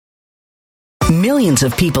Millions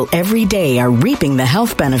of people every day are reaping the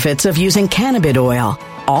health benefits of using cannabis oil,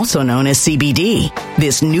 also known as CBD.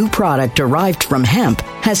 This new product derived from hemp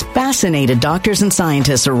has fascinated doctors and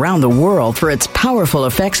scientists around the world for its powerful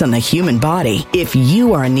effects on the human body. If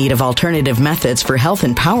you are in need of alternative methods for health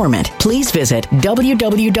empowerment, please visit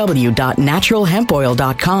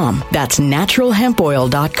www.naturalhempoil.com. That's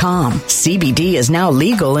naturalhempoil.com. CBD is now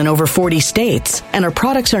legal in over 40 states, and our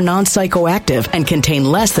products are non-psychoactive and contain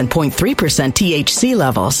less than 0.3% THC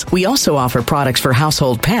levels. We also offer products for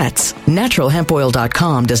household pets.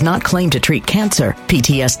 Naturalhempoil.com does not claim to treat cancer,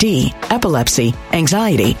 PTSD, epilepsy,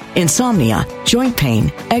 anxiety, insomnia, joint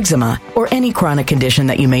pain, eczema, or any chronic condition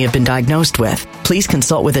that you may have been diagnosed with. Please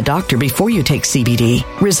consult with a doctor before you take CBD.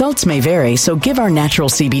 Results may vary, so give our natural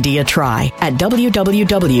CBD a try at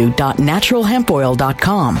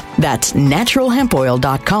www.naturalhempoil.com. That's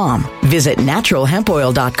naturalhempoil.com. Visit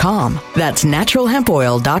naturalhempoil.com. That's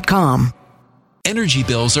naturalhempoil.com. Energy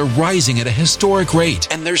bills are rising at a historic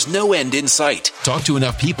rate, and there's no end in sight. Talk to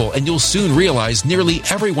enough people, and you'll soon realize nearly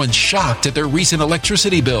everyone's shocked at their recent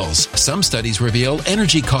electricity bills. Some studies reveal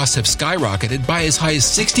energy costs have skyrocketed by as high as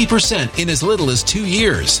 60% in as little as 2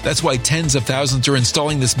 years. That's why tens of thousands are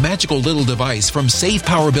installing this magical little device from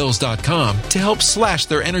SavePowerBills.com to help slash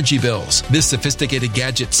their energy bills. This sophisticated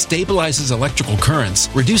gadget stabilizes electrical currents,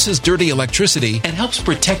 reduces dirty electricity, and helps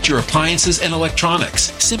protect your appliances and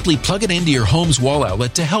electronics. Simply plug it into your home's wall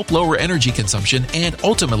outlet to help lower energy consumption and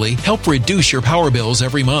ultimately help reduce your power bills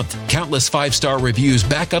every month. Countless 5-star reviews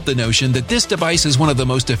back up the notion that this device is one of the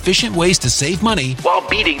most efficient ways to save money while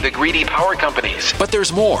beating the greedy power companies. But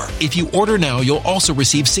there's more. If you order now, you'll also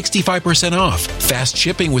receive 65% off, fast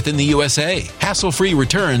shipping within the USA, hassle-free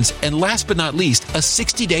returns, and last but not least, a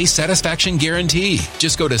 60-day satisfaction guarantee.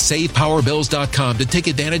 Just go to SavePowerBills.com to take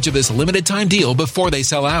advantage of this limited time deal before they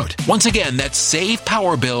sell out. Once again, that's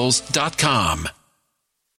SavePowerBills.com.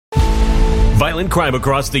 Violent crime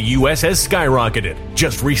across the U.S. has skyrocketed.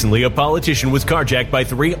 Just recently, a politician was carjacked by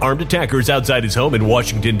 3 armed attackers outside his home in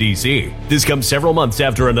Washington, D.C. This comes several months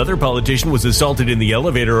after another politician was assaulted in the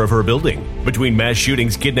elevator of her building. Between mass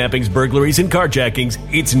shootings, kidnappings, burglaries, and carjackings,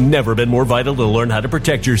 it's never been more vital to learn how to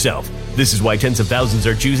protect yourself. This is why tens of thousands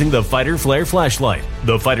are choosing the Fighter Flare flashlight.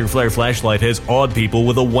 The Fighter Flare flashlight has awed people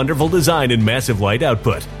with a wonderful design and massive light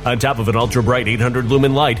output. On top of an ultra-bright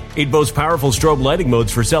 800-lumen light, it boasts powerful strobe lighting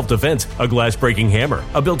modes for self-defense, a glass-breaking hammer,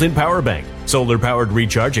 a built-in power bank, solar-powered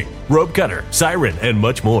recharging, rope cutter, siren, and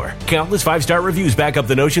much more. Countless 5-star reviews back up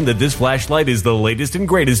the notion that this flashlight is the latest and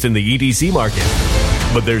greatest in the EDC market.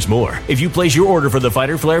 But there's more. If you place your order for the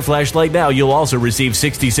Fighter Flare flashlight now, you'll also receive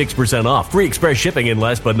 66% off, free express shipping, and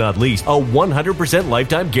last but not least, a 100%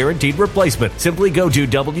 lifetime guaranteed replacement. Simply go to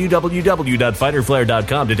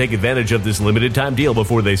www.fighterflare.com to take advantage of this limited time deal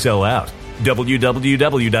before they sell out.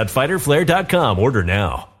 www.fighterflare.com. Order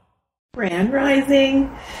now. Grand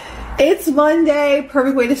Rising. It's Monday.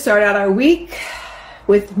 Perfect way to start out our week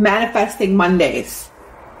with Manifesting Mondays.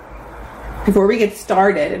 Before we get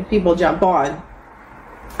started and people jump on,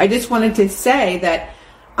 I just wanted to say that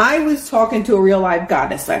I was talking to a real live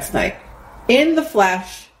goddess last night. In the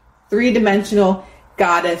flesh, 3-dimensional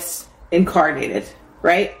goddess incarnated,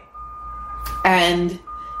 right? And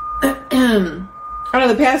I don't know,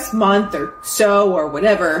 the past month or so or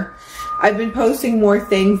whatever, I've been posting more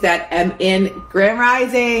things that am in Grand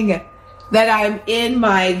Rising, that I'm in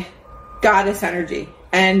my goddess energy.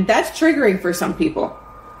 And that's triggering for some people,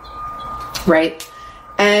 right?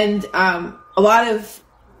 And a lot of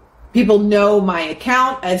people know my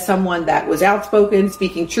account as someone that was outspoken,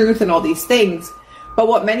 speaking truth and all these things. But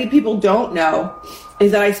what many people don't know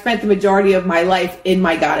is that I spent the majority of my life in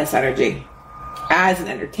my goddess energy. As an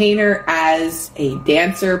entertainer, as a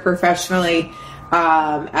dancer professionally,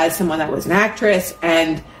 as someone that was an actress.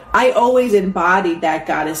 And I always embodied that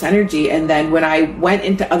goddess energy. And then when I went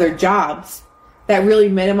into other jobs that really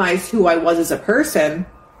minimized who I was as a person,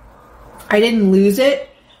 I didn't lose it,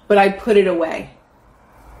 but I put it away.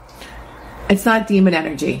 It's not demon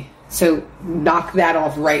energy. So knock that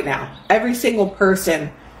off right now. Every single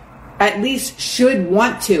person at least should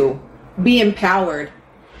want to be empowered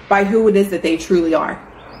by who it is that they truly are.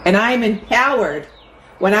 And I'm empowered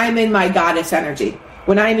when I'm in my goddess energy,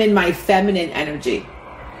 when I'm in my feminine energy,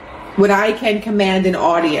 when I can command an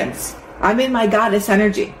audience. I'm in my goddess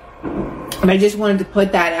energy. And I just wanted to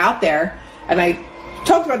put that out there. And I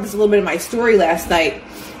talked about this a little bit in my story last night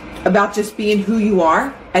about just being who you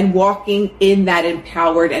are and walking in that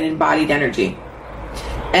empowered and embodied energy.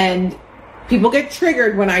 And people get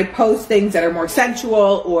triggered when I post things that are more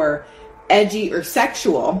sensual or edgy or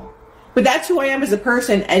sexual, but that's who I am as a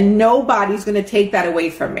person, and nobody's going to take that away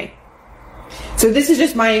from me. So this is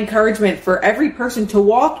just my encouragement for every person to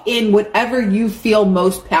walk in whatever you feel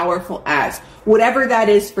most powerful as, whatever that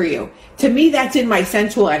is for you. To me, that's in my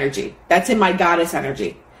sensual energy. That's in my goddess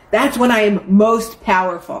energy. That's when I am most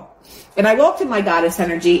powerful. And I walked in my goddess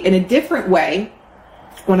energy in a different way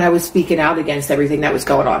when I was speaking out against everything that was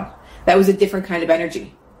going on. That was a different kind of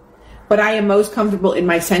energy. But I am most comfortable in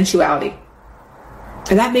my sensuality.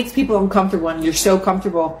 And that makes people uncomfortable, and you're so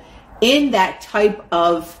comfortable in that type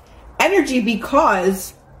of energy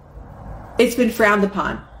because it's been frowned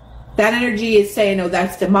upon. That energy is saying, oh,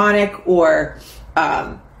 that's demonic, or,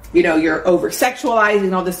 you're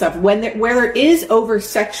over-sexualizing all this stuff. Where there is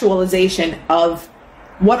over-sexualization of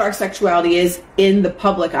what our sexuality is in the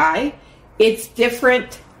public eye, it's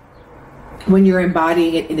different when you're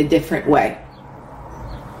embodying it in a different way.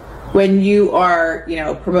 When you are,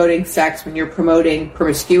 promoting sex, when you're promoting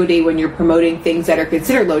promiscuity, when you're promoting things that are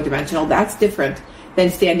considered low dimensional, that's different than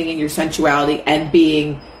standing in your sensuality and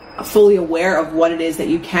being fully aware of what it is that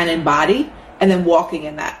you can embody and then walking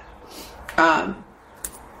in that.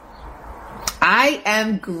 I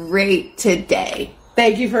am great today.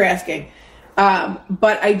 Thank you for asking.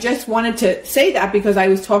 But I just wanted to say that because I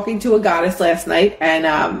was talking to a goddess last night,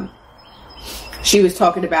 and she was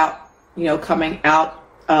talking about, coming out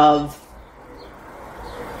of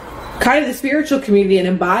kind of the spiritual community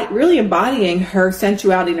and really embodying her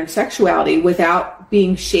sensuality and her sexuality without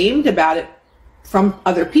being shamed about it from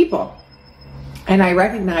other people. And I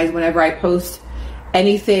recognize whenever I post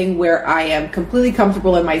anything where I am completely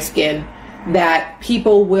comfortable in my skin, that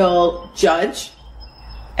people will judge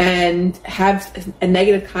and have a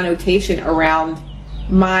negative connotation around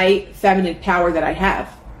my feminine power that I have.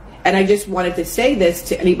 And I just wanted to say this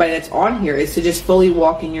to anybody that's on here, is to just fully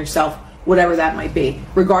walk in yourself, whatever that might be,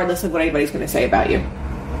 regardless of what anybody's going to say about you.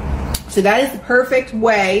 So that is the perfect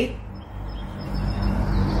way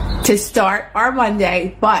to start our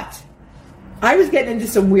Monday. But I was getting into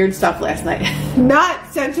some weird stuff last night.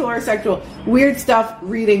 Not sensual or sexual. Weird stuff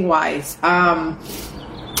reading-wise. And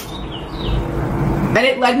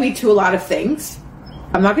it led me to a lot of things.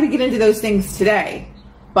 I'm not going to get into those things today.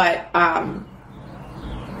 But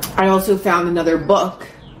I also found another book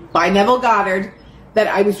by Neville Goddard that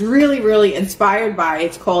I was really, really inspired by.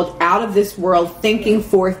 It's called Out of This World, Thinking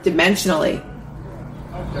Fourth Dimensionally.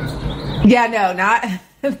 Yeah, no,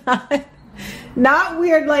 not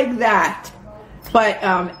weird like that. But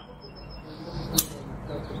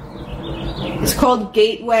it's called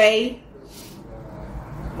Gateway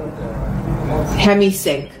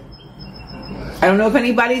Hemisync. I don't know if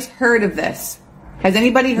anybody's heard of this. Has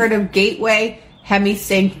anybody heard of Gateway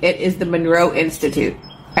Hemisync? It is the Monroe Institute.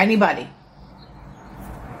 Anybody?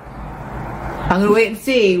 I'm going to wait and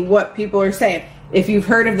see what people are saying, if you've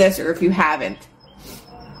heard of this or if you haven't.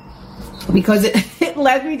 Because it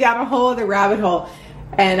led me down a whole other rabbit hole.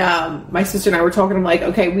 And my sister and I were talking. I'm like,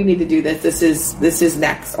 okay, we need to do this. This is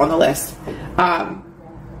next on the list.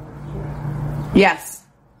 Yes.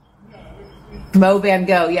 Mo Van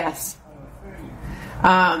Gogh, yes.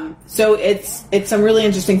 So it's some really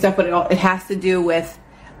interesting stuff, but it has to do with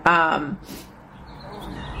no,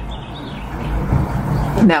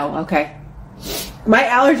 okay. My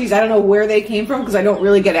allergies, I don't know where they came from because I don't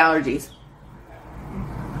really get allergies.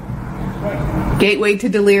 Gateway to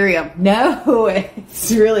delirium. No,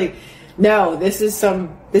 it's really no. This is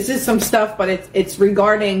some stuff, but it's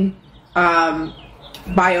regarding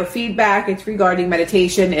biofeedback. It's regarding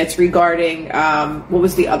meditation. It's regarding what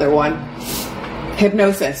was the other one?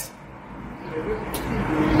 Hypnosis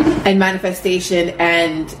and manifestation,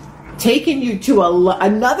 and taking you to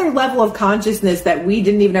another level of consciousness that we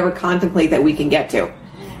didn't even ever contemplate that we can get to.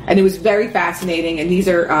 And it was very fascinating. And these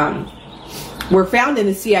are were found in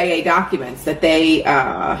the CIA documents that they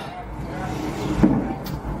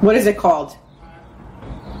what is it called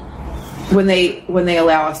when they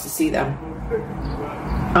allow us to see them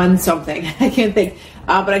on something? I can't think.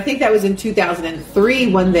 But I think that was in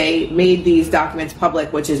 2003 when they made these documents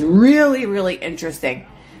public, which is really, really interesting.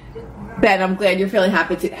 Ben, I'm glad you're feeling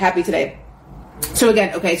happy today. So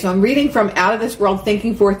again, okay, so I'm reading from Out of This World,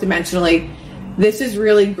 Thinking Fourth Dimensionally. This is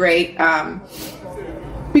really great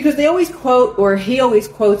because they always quote, or he always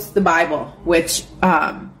quotes the Bible, which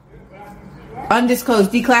undisclosed,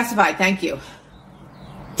 declassified, thank you.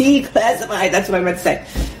 Declassified, that's what I meant to say.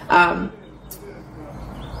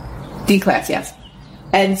 Declass, yes.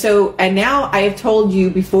 And now I have told you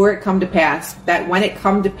before it come to pass, that when it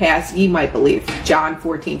come to pass, ye might believe. John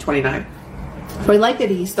 14:29. So I like that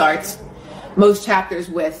he starts most chapters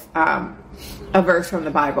with a verse from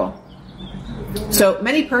the Bible. So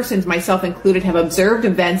many persons, myself included, have observed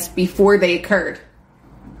events before they occurred.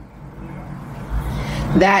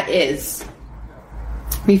 That is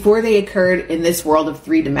before they occurred in this world of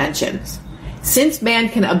 3 dimensions. Since man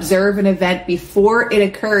can observe an event before it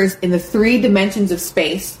occurs in the 3 dimensions of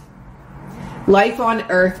space, life on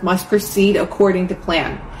Earth must proceed according to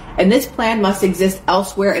plan. And this plan must exist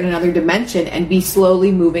elsewhere in another dimension and be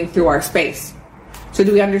slowly moving through our space. So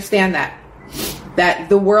do we understand that? That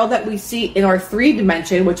the world that we see in our 3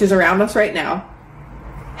 dimension, which is around us right now,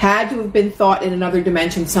 had to have been thought in another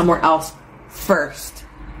dimension somewhere else first.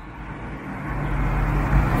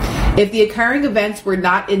 If the occurring events were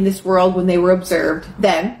not in this world when they were observed,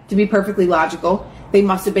 then, to be perfectly logical, they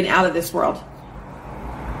must have been out of this world.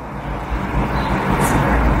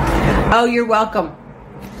 Oh, you're welcome.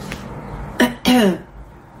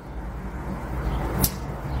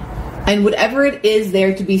 And whatever it is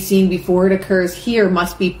there to be seen before it occurs here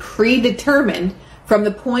must be predetermined from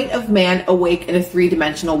the point of man awake in a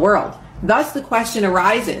 3-dimensional world. Thus the question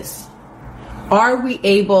arises, are we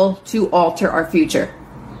able to alter our future?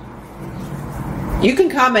 You can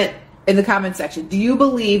comment in the comment section. Do you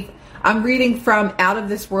believe, I'm reading from Out of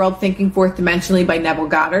This World, Thinking Fourth Dimensionally by Neville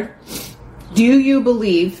Goddard. Do you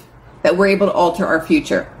believe that we're able to alter our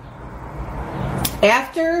future?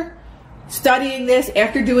 After studying this,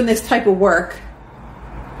 after doing this type of work,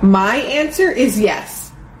 my answer is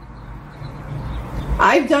yes.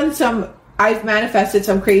 I've manifested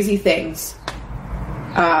some crazy things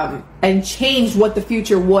and changed what the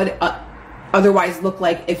future would otherwise look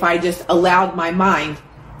like if I just allowed my mind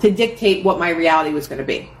to dictate what my reality was going to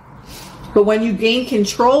be. But when you gain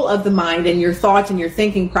control of the mind and your thoughts and your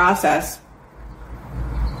thinking process,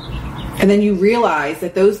 and then you realize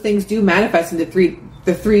that those things do manifest into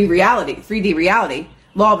 3D reality,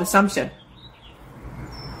 law of assumption.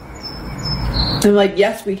 I'm like,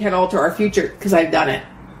 yes, we can alter our future because I've done it.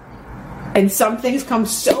 And some things come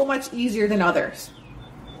so much easier than others.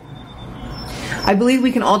 I believe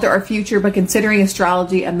we can alter our future, but considering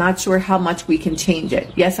astrology, I'm not sure how much we can change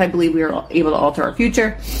it. Yes, I believe we are able to alter our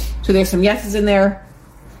future. So there's some yeses in there.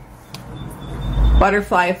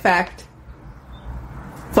 Butterfly effect.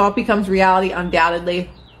 Thought becomes reality, undoubtedly.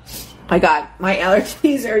 My God, my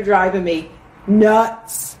allergies are driving me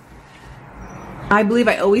nuts. I believe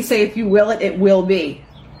I always say, if you will it, it will be.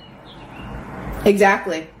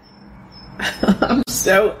 Exactly. I'm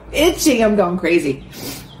so itchy. I'm going crazy.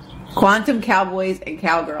 Quantum cowboys and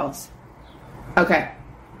cowgirls. Okay.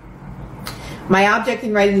 My object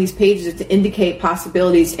in writing these pages is to indicate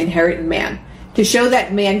possibilities inherent in man, to show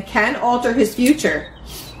that man can alter his future,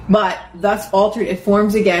 but thus altered, it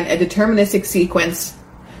forms again a deterministic sequence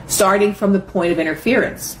starting from the point of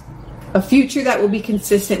interference. A future that will be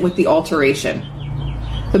consistent with the alteration.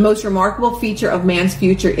 The most remarkable feature of man's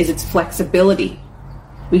future is its flexibility.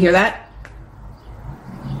 We hear that?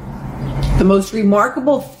 The most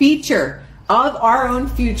remarkable feature of our own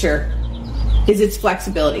future is its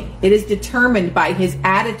flexibility. It is determined by his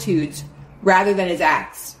attitudes rather than his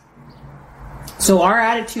acts. So our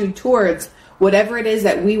attitude towards whatever it is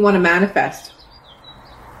that we want to manifest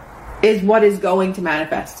is what is going to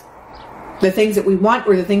manifest. The things that we want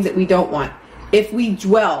or the things that we don't want. If we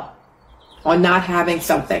dwell on not having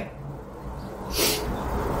something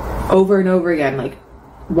over and over again, like,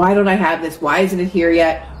 why don't I have this? Why isn't it here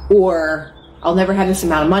yet? Or I'll never have this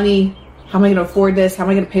amount of money. How am I going to afford this? How am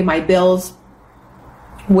I going to pay my bills?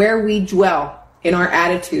 Where we dwell in our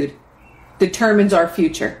attitude determines our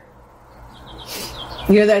future.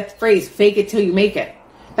 You know that phrase, fake it till you make it.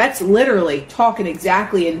 That's literally talking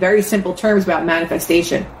exactly in very simple terms about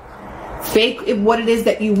manifestation. Fake what it is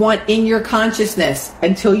that you want in your consciousness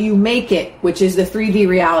until you make it, which is the 3D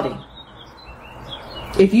reality.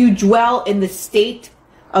 If you dwell in the state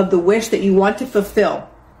of the wish that you want to fulfill,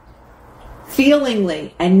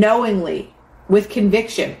 feelingly and knowingly, with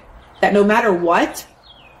conviction, that no matter what,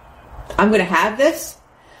 I'm going to have this.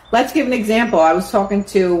 Let's give an example. I was talking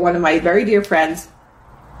to one of my very dear friends,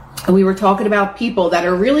 and we were talking about people that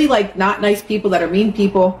are really like not nice people, that are mean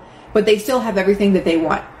people, but they still have everything that they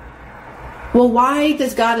want. Well, why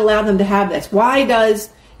does God allow them to have this? Why does,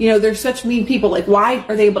 they're such mean people, like why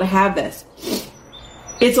are they able to have this?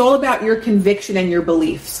 It's all about your conviction and your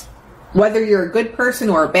beliefs. Whether you're a good person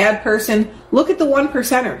or a bad person, look at the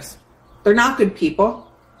 1%ers. They're not good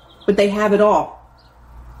people, but they have it all.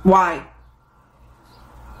 Why?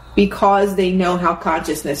 Because they know how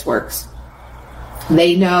consciousness works.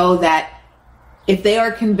 They know that if they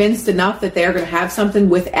are convinced enough that they are going to have something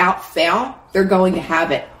without fail, they're going to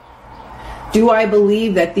have it. Do I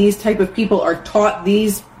believe that these type of people are taught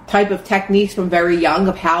these type of techniques from very young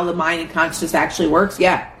of how the mind and consciousness actually works?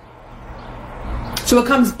 Yeah. So it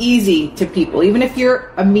comes easy to people. Even if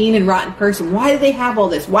you're a mean and rotten person, why do they have all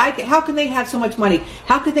this? How can they have so much money?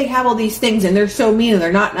 How could they have all these things and they're so mean and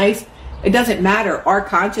they're not nice? It doesn't matter. Our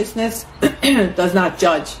consciousness does not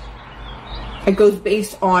judge. It goes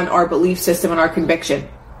based on our belief system and our conviction.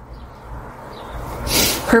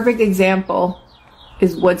 Perfect example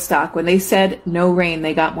is Woodstock. When they said no rain,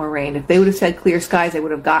 they got more rain. If they would have said clear skies, they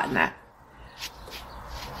would have gotten that.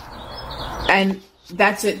 And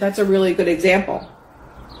that's it. That's a really good example.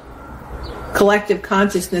 Collective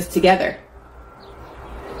consciousness together.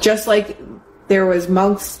 Just like there was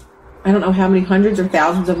monks, I don't know how many hundreds or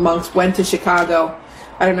thousands of monks went to Chicago.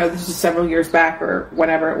 I don't know, this is several years back or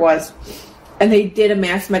whenever it was. And they did a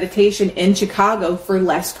mass meditation in Chicago for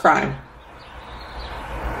less crime.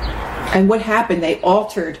 And what happened? They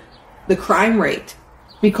altered the crime rate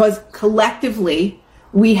because collectively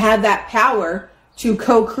we had that power to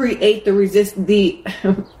co-create the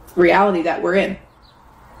reality that we're in.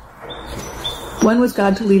 When was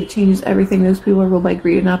God to lead? It changes everything. Those people are ruled by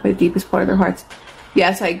greed and not by the deepest part of their hearts.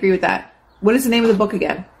 Yes, I agree with that. What is the name of the book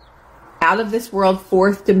again? Out of This World,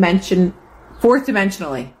 Fourth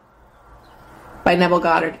Dimensionally, by Neville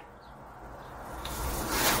Goddard.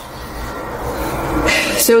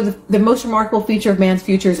 So the most remarkable feature of man's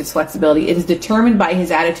future is its flexibility. It is determined by his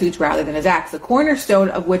attitudes rather than his acts. The cornerstone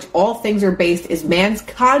of which all things are based is man's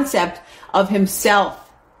concept of himself.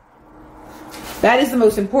 That is the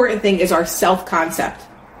most important thing, is our self-concept.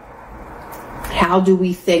 How do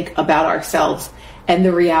we think about ourselves and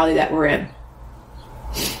the reality that we're in?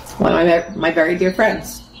 One of my very dear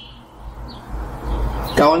friends,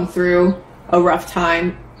 going through a rough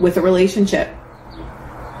time with a relationship.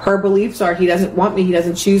 Her beliefs are, he doesn't want me, he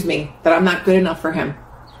doesn't choose me, that I'm not good enough for him.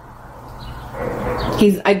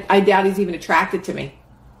 I doubt he's even attracted to me.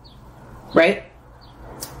 Right?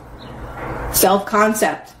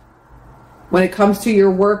 Self-concept. When it comes to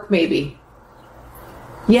your work, maybe.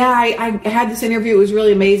 Yeah, I had this interview, it was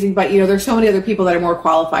really amazing, but there's so many other people that are more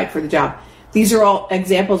qualified for the job. These are all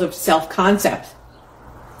examples of self-concept.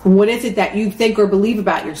 What is it that you think or believe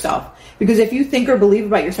about yourself? Because if you think or believe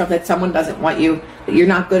about yourself that someone doesn't want you, that you're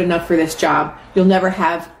not good enough for this job, you'll never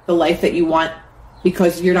have the life that you want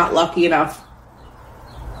because you're not lucky enough.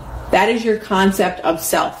 That is your concept of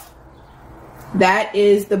self. That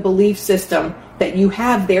is the belief system that you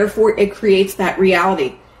have. Therefore, it creates that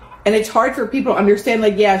reality. And it's hard for people to understand,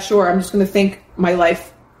 like, yeah, sure, I'm just going to think my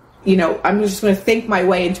life, I'm just going to think my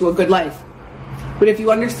way into a good life. But if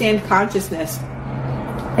you understand consciousness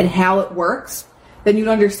and how it works, then you'd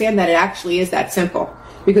understand that it actually is that simple.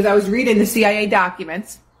 Because I was reading the CIA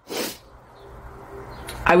documents.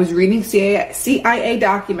 I was reading CIA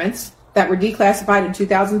documents that were declassified in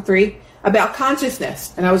 2003 about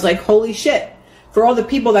consciousness. And I was like, holy shit. For all the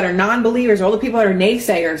people that are non-believers, all the people that are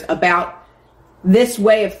naysayers about this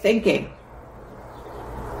way of thinking,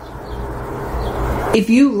 if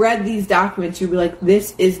you read these documents, you'd be like,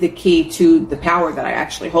 this is the key to the power that I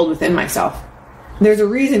actually hold within myself. And there's a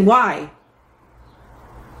reason why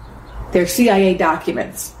they're CIA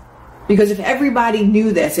documents. Because if everybody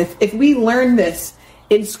knew this, if we learned this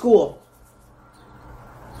in school,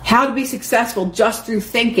 how to be successful just through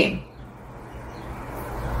thinking,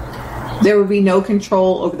 there would be no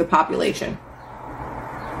control over the population.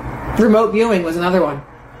 Remote viewing was another one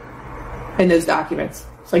in those documents.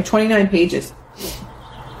 It's like 29 pages.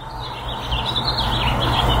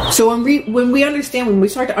 So when we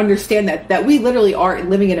start to understand that we literally are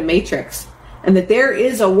living in a matrix, and that there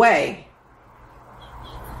is a way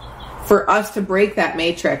for us to break that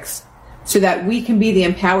matrix so that we can be the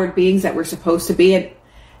empowered beings that we're supposed to be. And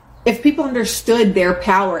if people understood their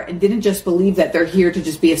power and didn't just believe that they're here to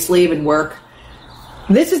just be a slave and work,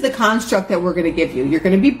 this is the construct that we're going to give you. You're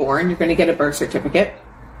going to be born. You're going to get a birth certificate.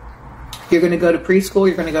 You're going to go to preschool.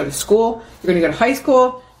 You're going to go to school. You're going to go to high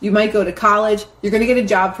school. You might go to college. You're going to get a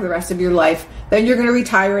job for the rest of your life. Then you're going to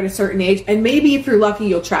retire at a certain age. And maybe if you're lucky,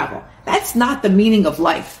 you'll travel. That's not the meaning of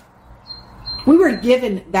life. We were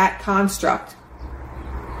given that construct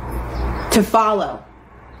to follow.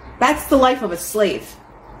 That's the life of a slave.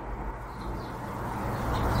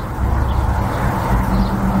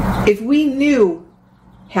 If we knew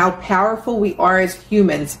how powerful we are as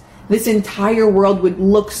humans, this entire world would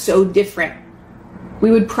look so different.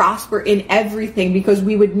 We would prosper in everything because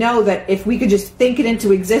we would know that if we could just think it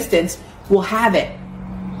into existence, we'll have it.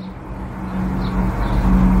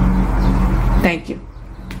 Thank you.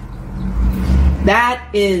 That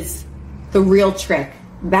is the real trick.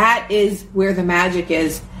 That is where the magic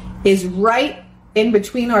is right in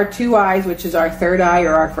between our two eyes, which is our third eye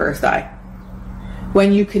or our first eye.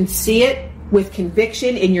 When you can see it with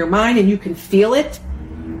conviction in your mind and you can feel it,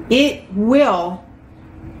 it will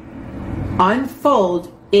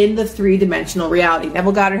unfold in the three-dimensional reality.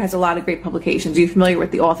 Neville Goddard has a lot of great publications. Are you familiar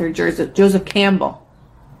with the author Joseph Campbell?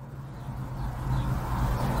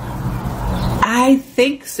 I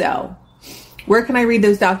think so. Where can I read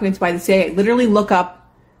those documents by the CIA? Literally look up,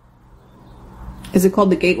 is it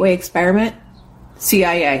called the Gateway Experiment?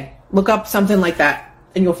 CIA. Look up something like that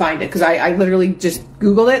and you'll find it. Because I literally just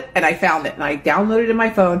Googled it and I found it. And I downloaded it in my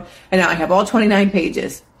phone and now I have all 29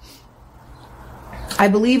 pages. I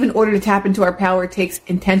believe in order to tap into our power, it takes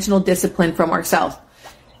intentional discipline from ourselves.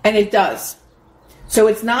 And it does. So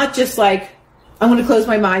it's not just like, I'm going to close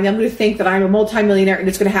my mind. I'm going to think that I'm a multimillionaire and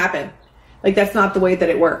it's going to happen. Like, that's not the way that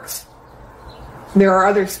it works. There are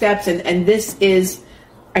other steps. And this is,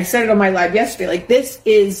 I said it on my live yesterday, like, this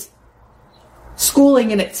is schooling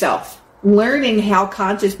in itself. Learning how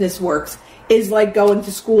consciousness works is like going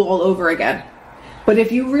to school all over again. But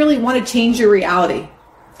if you really want to change your reality,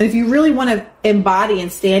 and if you really want to embody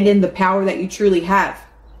and stand in the power that you truly have,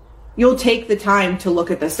 you'll take the time to look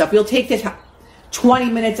at this stuff. You'll take the time, 20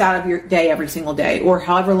 minutes out of your day every single day, or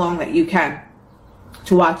however long that you can,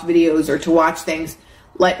 to watch videos or to watch things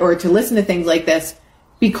like, or to listen to things like this,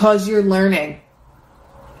 because you're learning.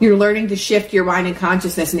 You're learning to shift your mind and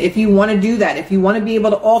consciousness. And if you want to do that, if you want to be able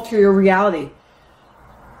to alter your reality,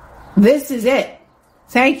 this is it.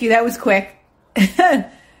 Thank you. That was quick.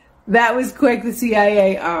 That was quick, the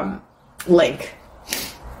CIA link.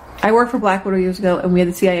 I worked for Blackwater years ago, and we had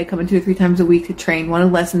the CIA come in 2 or 3 times a week to train. One of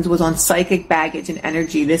the lessons was on psychic baggage and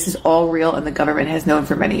energy. This is all real, and the government has known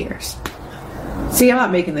for many years. See, I'm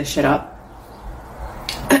not making this shit up.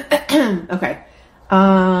 Okay.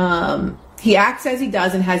 He acts as he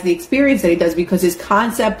does and has the experience that he does because his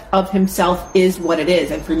concept of himself is what it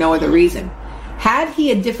is, and for no other reason. Had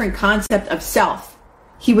he a different concept of self,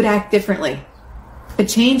 he would act differently. A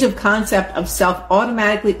change of concept of self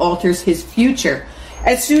automatically alters his future.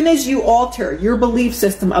 As soon as you alter your belief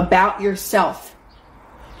system about yourself,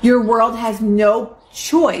 your world has no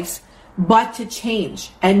choice but to change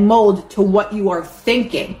and mold to what you are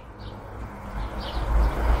thinking.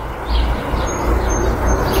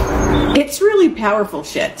 It's really powerful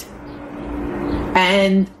shit.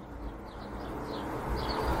 And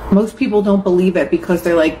most people don't believe it because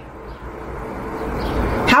they're like,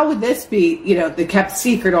 how would this be, they kept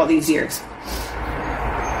secret all these years?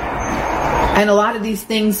 And a lot of these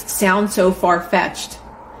things sound so far-fetched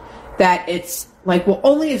that it's like, well,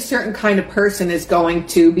 only a certain kind of person is going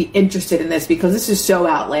to be interested in this because this is so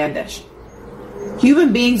outlandish.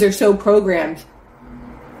 Human beings are so programmed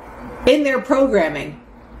in their programming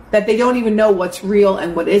that they don't even know what's real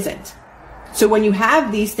and what isn't. So when you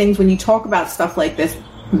have these things, when you talk about stuff like this,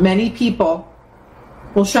 many people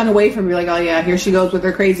will shun away from you like, oh yeah, here she goes with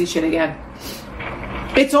her crazy shit again.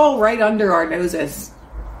 It's all right under our noses.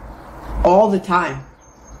 All the time.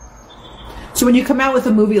 So when you come out with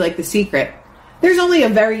a movie like The Secret, there's only a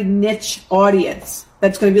very niche audience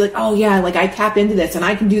that's going to be like, oh yeah, like I tap into this and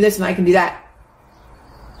I can do this and I can do that.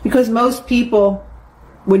 Because most people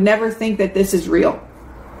would never think that this is real.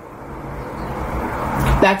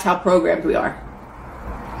 That's how programmed we are.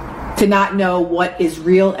 To not know what is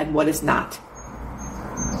real and what is not.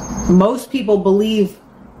 Most people believe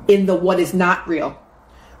in the what is not real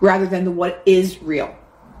rather than the what is real.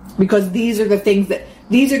 Because these are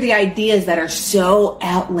the ideas that are so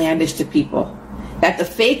outlandish to people that the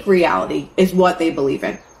fake reality is what they believe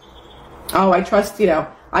in. Oh, I trust,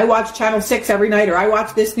 I watch Channel 6 every night, or I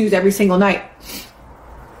watch this news every single night.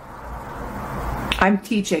 I'm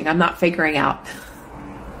teaching, I'm not figuring out.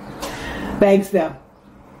 Thanks, though.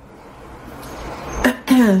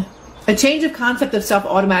 A change of concept of self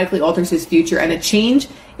automatically alters his future, and a change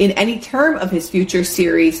in any term of his future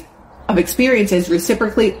series of experiences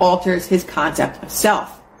reciprocally alters his concept of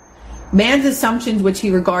self. Man's assumptions, which he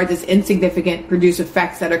regards as insignificant, produce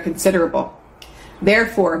effects that are considerable.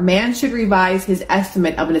 Therefore, man should revise his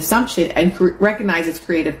estimate of an assumption and recognize its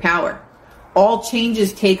creative power. All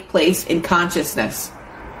changes take place in consciousness.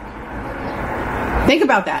 Think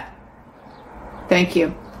about that. Thank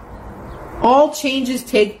you. All changes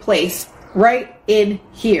take place right in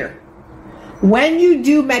here. When you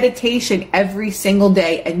do meditation every single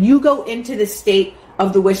day and you go into the state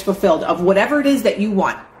of the wish fulfilled, of whatever it is that you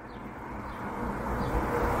want,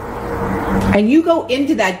 and you go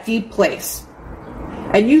into that deep place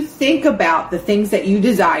and you think about the things that you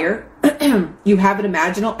desire, you have an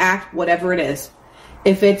imaginal act, whatever it is.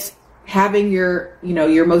 If it's having your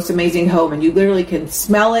most amazing home and you literally can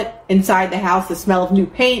smell it inside the house, the smell of new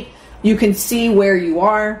paint, you can see where you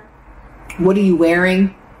are, what are you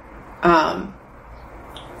wearing, are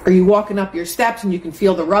you walking up your steps and you can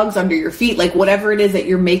feel the rugs under your feet, like whatever it is that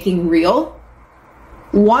you're making real,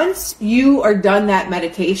 Once you are done that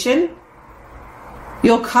meditation,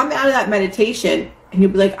 you'll come out of that meditation and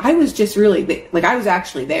you'll be like, I was just really, like I was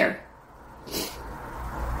actually there.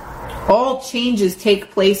 All changes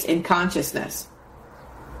take place in consciousness.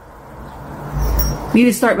 Need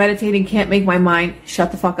to start meditating, can't make my mind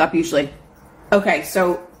shut the fuck up usually. Okay,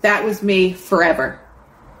 so that was me forever.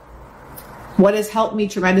 What has helped me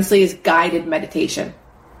tremendously is guided meditation.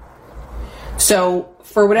 So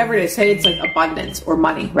for whatever it is, say it's like abundance or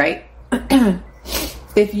money, right?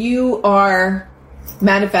 If you are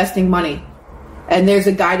manifesting money and there's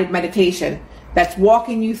a guided meditation that's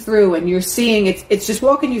walking you through and you're seeing, it's just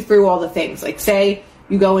walking you through all the things. Like say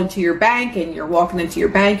you go into your bank and you're walking into your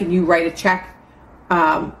bank and you write a check,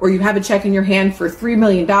 or you have a check in your hand for $3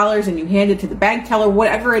 million and you hand it to the bank teller,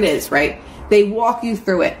 whatever it is, right? They walk you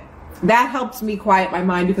through it. That helps me quiet my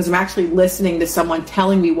mind because I'm actually listening to someone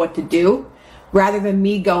telling me what to do rather than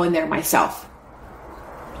me going there myself.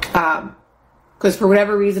 Because for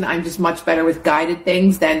whatever reason, I'm just much better with guided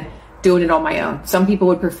things than doing it on my own. Some people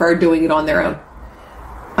would prefer doing it on their own.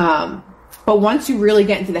 But once you really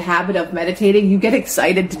get into the habit of meditating, you get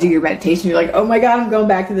excited to do your meditation. You're like, oh my God, I'm going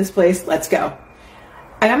back to this place. Let's go.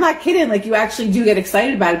 And I'm not kidding. Like you actually do get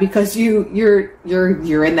excited about it because you're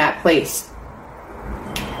in that place.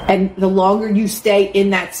 And the longer you stay in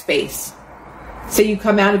that space, say you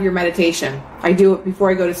come out of your meditation. I do it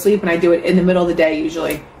before I go to sleep and I do it in the middle of the day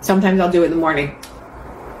usually. Sometimes I'll do it in the morning.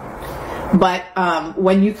 But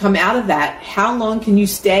when you come out of that, how long can you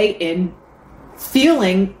stay in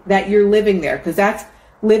feeling that you're living there? Because that's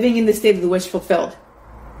living in the state of the wish fulfilled.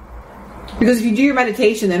 Because if you do your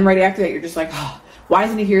meditation, then right after that, you're just like, oh, why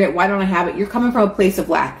isn't it here yet? Why don't I have it? You're coming from a place of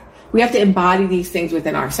lack. We have to embody these things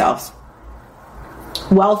within ourselves.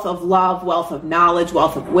 Wealth of love, wealth of knowledge,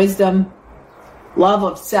 wealth of wisdom, love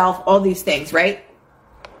of self, all these things, right?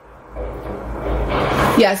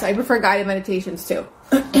 Yes, I prefer guided meditations too.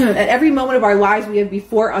 At every moment of our lives, we have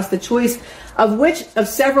before us the choice of which of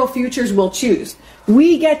several futures we'll choose.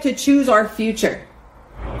 We get to choose our future.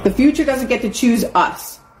 The future doesn't get to choose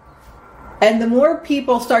us. And the more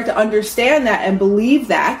people start to understand that and believe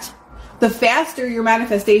that, the faster your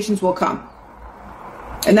manifestations will come.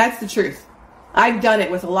 And that's the truth. I've done it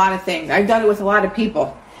with a lot of things. I've done it with a lot of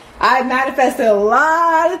people. I've manifested a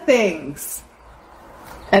lot of things.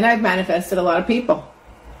 And I've manifested a lot of people.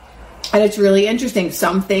 And it's really interesting.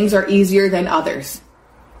 Some things are easier than others.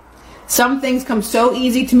 Some things come so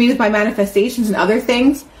easy to me with my manifestations, and other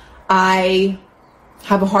things I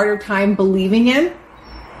have a harder time believing in.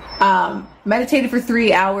 Meditated for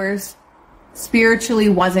 3 hours, spiritually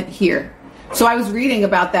wasn't here. So I was reading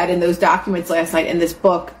about that in those documents last night in this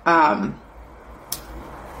book. What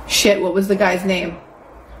was the guy's name?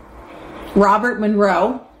 Robert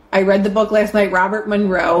Monroe. I read the book last night, Robert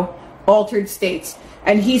Monroe, Altered States.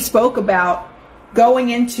 And he spoke about going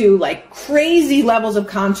into like crazy levels of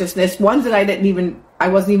consciousness, ones that I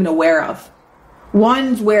wasn't even aware of.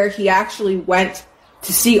 Ones where he actually went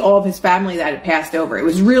to see all of his family that had passed over. It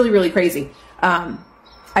was really, really crazy. I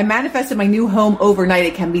manifested my new home overnight.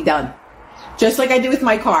 It can be done. Just like I did with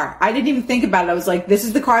my car. I didn't even think about it. I was like, this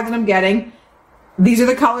is the car that I'm getting. These are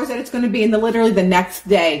the colors that it's going to be. And literally the next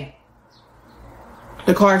day,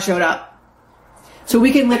 the car showed up. So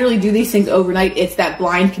we can literally do these things overnight. It's that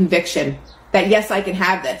blind conviction that, yes, I can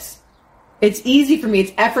have this. It's easy for me.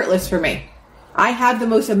 It's effortless for me. I have the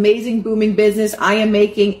most amazing booming business. I am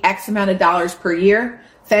making X amount of dollars per year.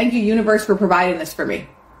 Thank you, universe, for providing this for me.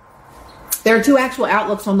 There are two actual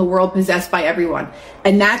outlooks on the world possessed by everyone,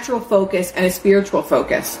 a natural focus and a spiritual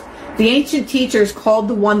focus. The ancient teachers called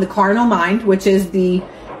the one the carnal mind, which is the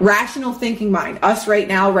rational thinking mind. Us right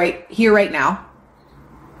now, right here, right now,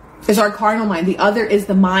 is our carnal mind. The other is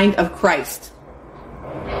the mind of Christ.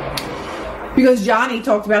 Because Johnny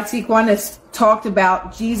talked about, Sequanus talked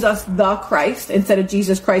about Jesus the Christ instead of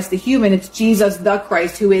Jesus Christ the human. It's Jesus the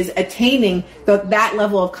Christ who is attaining that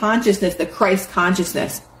level of consciousness, the Christ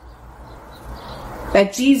consciousness.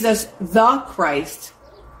 That Jesus the Christ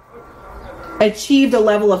achieved a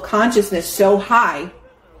level of consciousness so high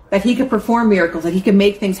that he could perform miracles, that he could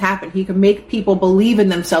make things happen. He could make people believe in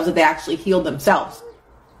themselves, that they actually healed themselves.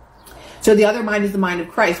 So the other mind is the mind of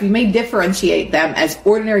Christ. We may differentiate them as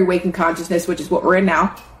ordinary waking consciousness, which is what we're in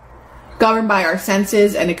now, governed by our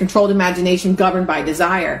senses, and a controlled imagination governed by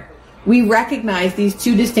desire. We recognize these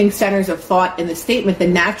two distinct centers of thought in the statement, the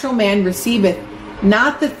natural man receiveth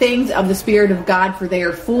not the things of the Spirit of God, for they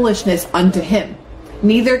are foolishness unto him.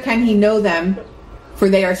 Neither can he know them, for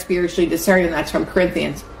they are spiritually discerned. And that's from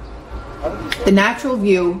Corinthians. The natural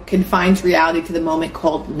view confines reality to the moment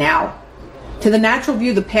called now. To the natural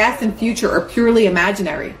view, the past and future are purely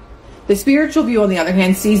imaginary. The spiritual view, on the other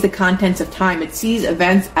hand, sees the contents of time. It sees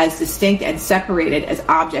events as distinct and separated as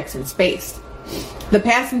objects in space. The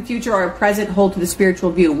past and future are present hold to the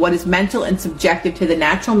spiritual view. What is mental and subjective to the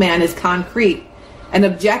natural man is concrete and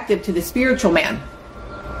objective to the spiritual man.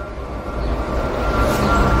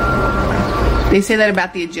 They say that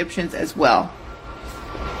about the Egyptians as well.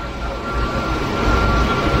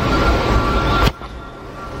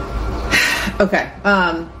 Okay.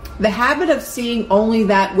 The habit of seeing only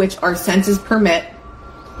that which our senses permit,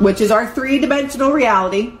 which is our three-dimensional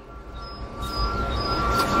reality,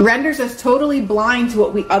 renders us totally blind to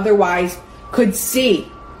what we otherwise could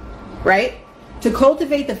see, right? To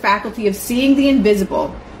cultivate the faculty of seeing the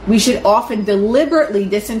invisible, we should often deliberately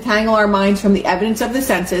disentangle our minds from the evidence of the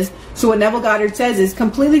senses. So what Neville Goddard says is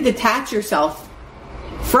completely detach yourself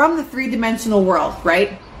from the three-dimensional world,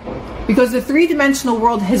 right? Because the three-dimensional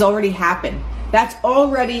world has already happened. That's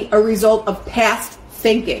already a result of past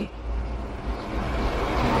thinking.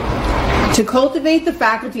 To cultivate the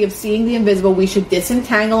faculty of seeing the invisible, we should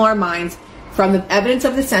disentangle our minds from the evidence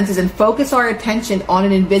of the senses and focus our attention on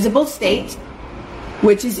an invisible state,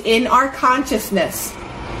 which is in our consciousness.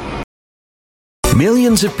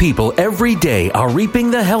 Millions of people every day are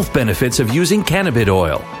reaping the health benefits of using cannabis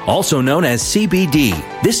oil, also known as CBD.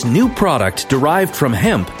 This new product derived from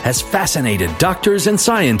hemp has fascinated doctors and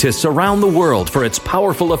scientists around the world for its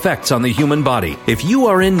powerful effects on the human body. If you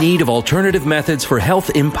are in need of alternative methods for health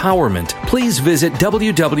empowerment, please visit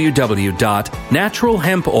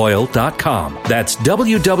www.naturalhempoil.com. That's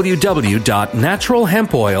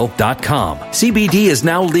www.naturalhempoil.com. CBD is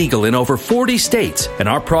now legal in over 40 states, and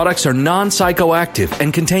our products are non-psychoactive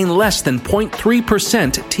and contain less than 0.3%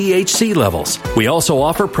 THC levels. We also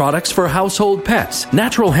offer products for household pets.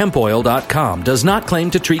 NaturalHempOil.com does not claim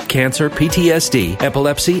to treat cancer, PTSD,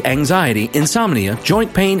 epilepsy, anxiety, insomnia,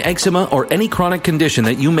 joint pain, eczema, or any chronic condition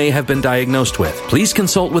that you may have been diagnosed with. Please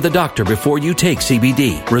consult with a doctor before you take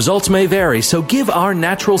CBD. Results may vary, so give our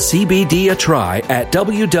natural CBD a try at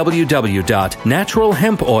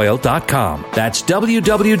www.naturalhempoil.com. That's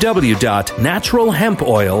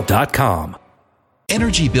www.naturalhempoil.com.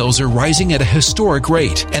 Energy bills are rising at a historic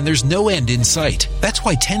rate, and there's no end in sight. That's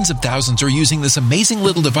why tens of thousands are using this amazing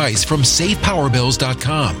little device from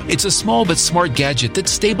SavePowerBills.com. It's a small but smart gadget that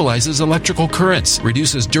stabilizes electrical currents,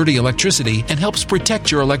 reduces dirty electricity, and helps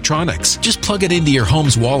protect your electronics. Just plug it into your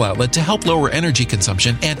home's wall outlet to help lower energy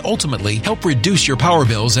consumption and ultimately help reduce your power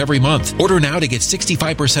bills every month. Order now to get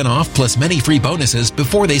 65% off plus many free bonuses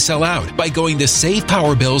before they sell out by going to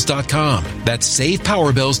SavePowerBills.com. That's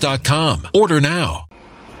SavePowerBills.com. Order now.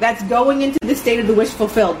 That's going into the state of the wish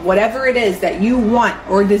fulfilled. Whatever it is that you want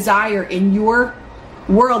or desire in your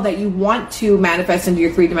world that you want to manifest into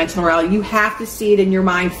your three-dimensional reality, you have to see it in your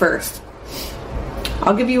mind first.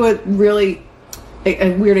 I'll give you a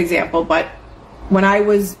weird example, but when I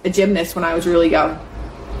was a gymnast, when I was really young,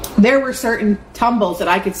 there were certain tumbles that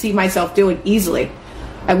I could see myself doing easily.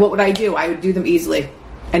 And what would I do? I would do them easily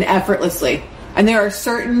and effortlessly. And there are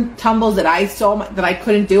certain tumbles that I saw that I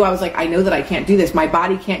couldn't do. I was like, I know that I can't do this. My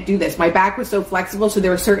body can't do this. My back was so flexible, so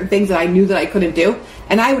there were certain things that I knew that I couldn't do,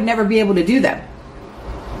 and I would never be able to do them.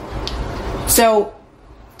 So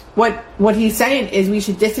what he's saying is we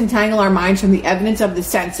should disentangle our minds from the evidence of the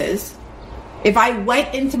senses. If I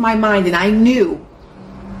went into my mind and I knew,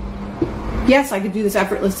 yes, I could do this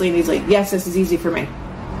effortlessly and easily. Yes, this is easy for me.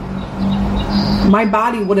 My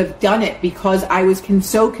body would have done it because I was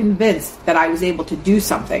so convinced that I was able to do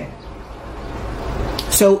something.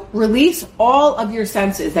 So release all of your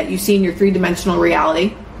senses that you see in your three-dimensional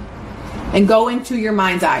reality and go into your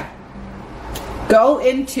mind's eye. Go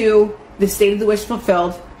into the state of the wish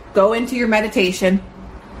fulfilled. Go into your meditation.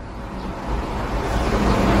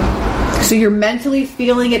 So you're mentally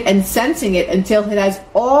feeling it and sensing it until it has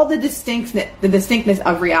all the distinctness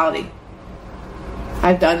of reality.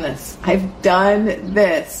 I've done this. I've done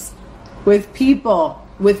this with people,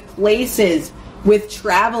 with places, with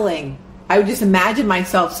traveling. I would just imagine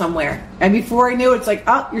myself somewhere. And before I knew it, it's like,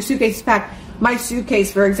 oh, your suitcase is packed. My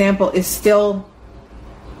suitcase, for example, is still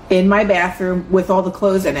in my bathroom with all the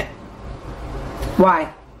clothes in it.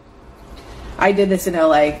 Why? I did this in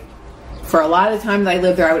LA. For a lot of the time that I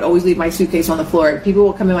lived there, I would always leave my suitcase on the floor. And people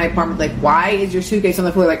will come in my apartment like, why is your suitcase on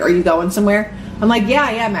the floor? Like, are you going somewhere? I'm like, yeah,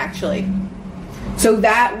 I am actually. So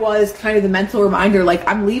that was kind of the mental reminder, like,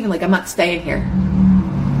 I'm leaving, like, I'm not staying here.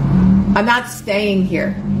 I'm not staying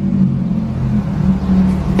here.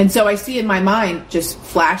 And so I see in my mind just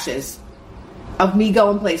flashes of me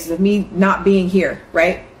going places, of me not being here,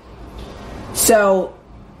 right? So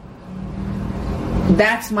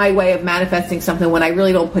that's my way of manifesting something when I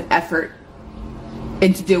really don't put effort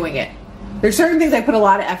into doing it. There's certain things I put a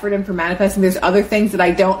lot of effort in for manifesting. There's other things that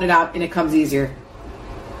I don't, and it comes easier.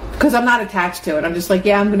 Because I'm not attached to it. I'm just like,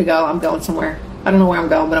 yeah, I'm going to go. I'm going somewhere. I don't know where I'm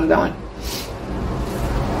going, but I'm going.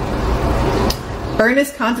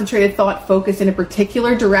 Earnest, concentrated thought focused in a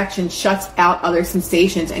particular direction shuts out other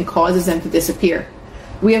sensations and causes them to disappear.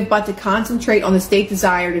 We have but to concentrate on the state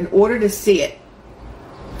desired in order to see it.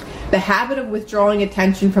 The habit of withdrawing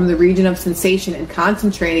attention from the region of sensation and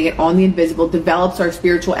concentrating it on the invisible develops our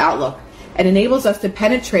spiritual outlook and enables us to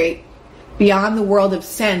penetrate beyond the world of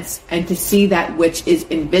sense and to see that which is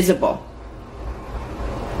invisible.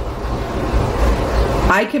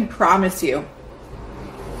 I can promise you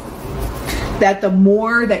that the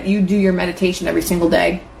more that you do your meditation every single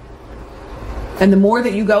day, and the more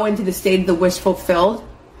that you go into the state of the wish fulfilled,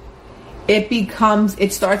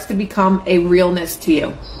 it starts to become a realness to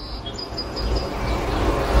you.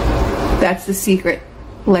 That's the secret.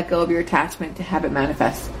 Let go of your attachment to have it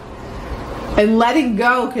manifest. And letting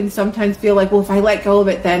go can sometimes feel like, well, if I let go of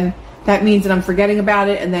it, then that means that I'm forgetting about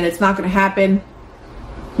it and then it's not going to happen.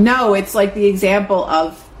 No, it's like the example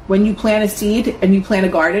of when you plant a seed and you plant a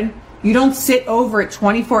garden, you don't sit over it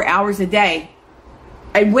 24 hours a day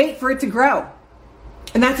and wait for it to grow.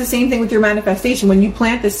 And that's the same thing with your manifestation. When you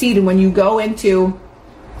plant the seed and when you go into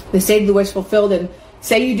the state of the wish fulfilled and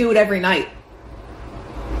say you do it every night,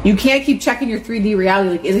 you can't keep checking your 3D reality.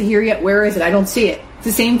 Like, is it here yet? Where is it? I don't see it. It's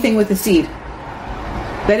the same thing with the seed.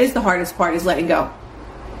 That is the hardest part, is letting go.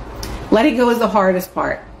 Letting go is the hardest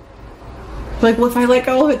part. Like, well, if I let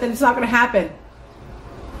go of it, then it's not going to happen.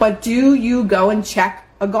 But do you go and check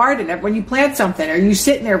a garden when you plant something? Are you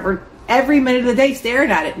sitting there for every minute of the day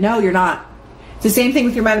staring at it? No, you're not. It's the same thing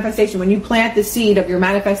with your manifestation. When you plant the seed of your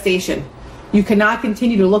manifestation, you cannot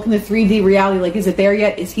continue to look in the 3D reality like, is it there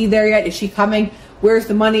yet? Is he there yet? Is she coming? Where's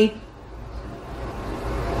the money?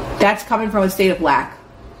 That's coming from a state of lack.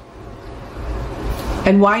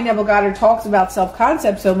 And why Neville Goddard talks about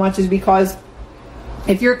self-concept so much is because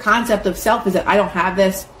if your concept of self is that I don't have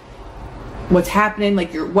this, what's happening,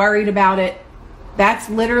 like you're worried about it, that's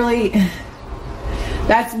literally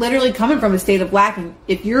coming from a state of lack. And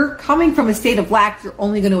if you're coming from a state of lack, you're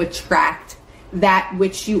only going to attract that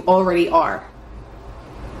which you already are.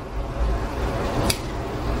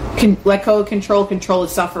 Let go of control. Control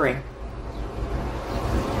is suffering.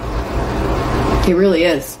 It really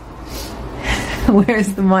is.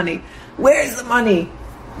 Where's the money? Where's the money?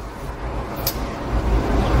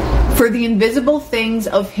 For the invisible things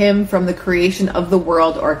of him from the creation of the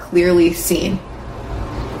world are clearly seen.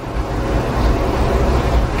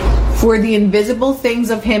 For the invisible things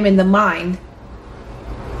of him in the mind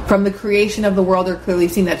from the creation of the world are clearly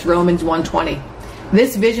seen. That's Romans 1:20.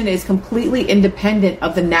 This vision is completely independent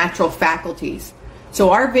of the natural faculties. So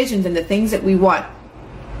our visions and the things that we want,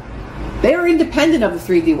 they are independent of the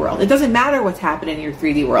 3D world. It doesn't matter what's happening in your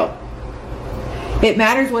 3D world. It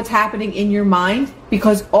matters what's happening in your mind,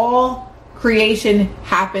 because all creation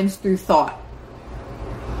happens through thought.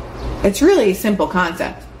 It's really a simple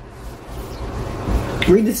concept.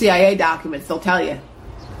 Read the CIA documents, they'll tell you.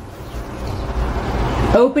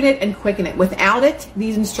 Open it and quicken it. Without it,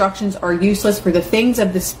 these instructions are useless, for the things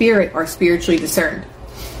of the spirit are spiritually discerned.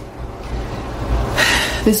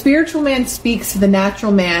 The spiritual man speaks to the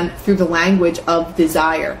natural man through the language of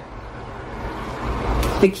desire.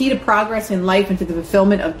 The key to progress in life and to the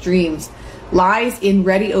fulfillment of dreams lies in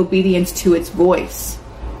ready obedience to its voice.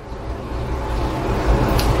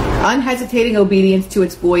 Unhesitating obedience to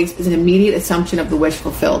its voice is an immediate assumption of the wish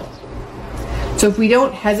fulfilled. So if we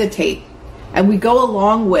don't hesitate and we go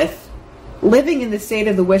along with living in the state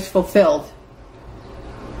of the wish fulfilled,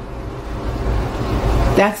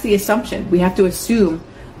 that's the assumption. We have to assume.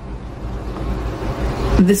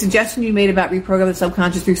 The suggestion you made about reprogramming the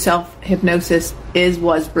subconscious through self-hypnosis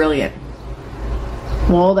was brilliant.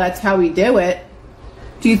 Well, that's how we do it.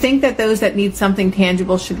 Do you think that those that need something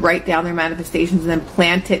tangible should write down their manifestations and then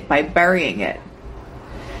plant it by burying it?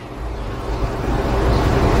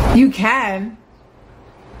 You can.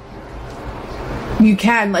 You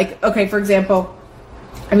can. Like, okay, for example,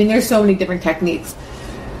 I mean, there's so many different techniques.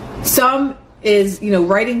 Some is,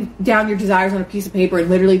 writing down your desires on a piece of paper and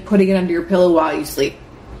literally putting it under your pillow while you sleep.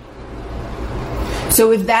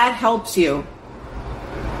 So if that helps you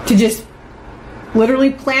to just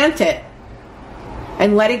literally plant it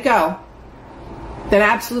and let it go, then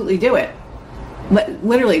absolutely do it.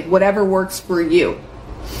 Literally, whatever works for you.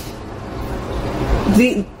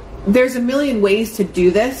 There's a million ways to do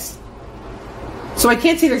this. So I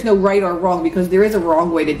can't say there's no right or wrong, because there is a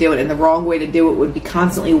wrong way to do it, and the wrong way to do it would be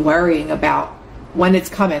constantly worrying about when it's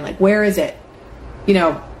coming. Like, where is it?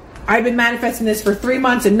 I've been manifesting this for 3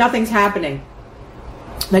 months and nothing's happening.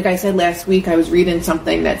 like I said last week, I was reading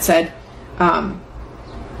something that said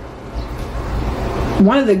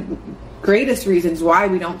one of the greatest reasons why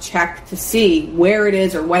we don't check to see where it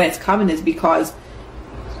is or when it's coming is because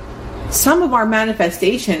some of our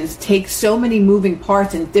manifestations take so many moving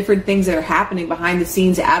parts and different things that are happening behind the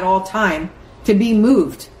scenes at all time to be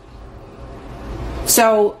moved.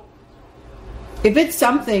 So if it's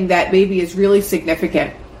something that maybe is really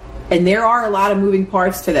significant, and there are a lot of moving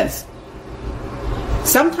parts to this,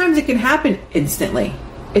 sometimes it can happen instantly.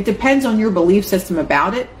 It depends on your belief system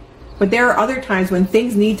about it. But there are other times when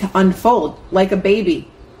things need to unfold, like a baby.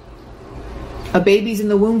 A baby's in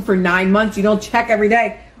the womb for 9 months. You don't check every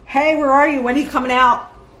day. Hey, where are you? When are you coming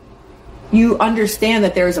out? You understand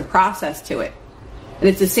that there is a process to it. And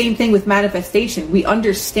it's the same thing with manifestation. We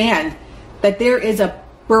understand that there is a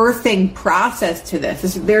birthing process to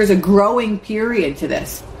this. There's a growing period to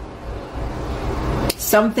this.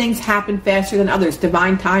 Some things happen faster than others.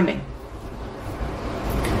 Divine timing.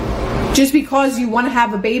 Just because you want to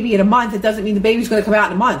have a baby in a month, it doesn't mean the baby's going to come out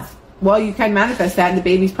in a month. Well, you can manifest that and the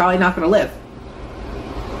baby's probably not going to live.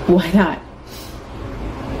 Why not?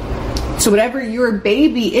 So whatever your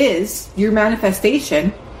baby is, your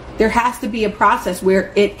manifestation, there has to be a process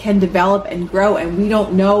where it can develop and grow, and we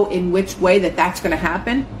don't know in which way that's going to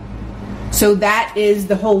happen. So that is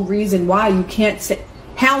the whole reason why you can't say,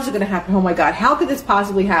 how's it going to happen? Oh my God, how could this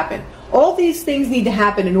possibly happen? All these things need to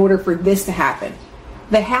happen in order for this to happen.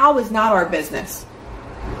 The how is not our business.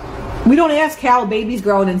 We don't ask how a baby's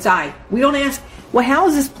growing inside. We don't ask, well, how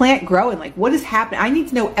is this plant growing? Like, what is happening? I need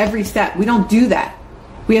to know every step. We don't do that.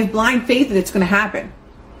 We have blind faith that it's going to happen.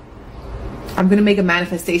 I'm going to make a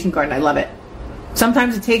manifestation card, and I love it.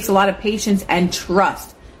 Sometimes it takes a lot of patience and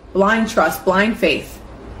trust. Blind faith.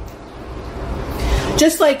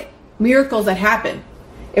 Just like miracles that happen.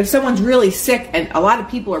 If someone's really sick and a lot of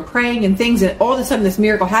people are praying and things, and all of a sudden this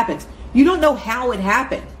miracle happens, you don't know how it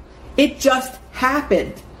happened. It just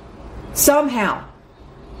happened. Somehow.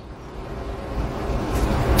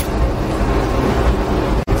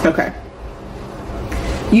 Okay.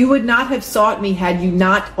 You would not have sought me had you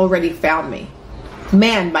not already found me.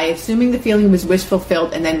 Man, by assuming the feeling was wish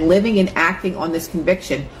fulfilled and then living and acting on this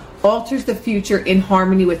conviction, alters the future in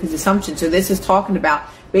harmony with his assumption. So this is talking about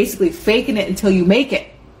basically faking it until you make it.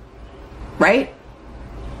 Right?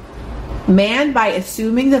 Man, by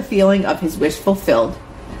assuming the feeling of his wish fulfilled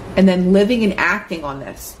and then living and acting on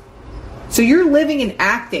this. So you're living and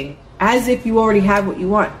acting as if you already have what you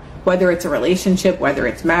want. Whether it's a relationship, whether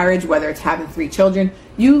it's marriage, whether it's having 3 children.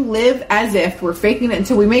 You live as if we're faking it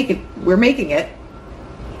until we make it. We're making it.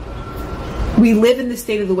 We live in the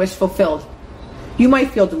state of the wish fulfilled. You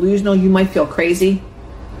might feel delusional. You might feel crazy.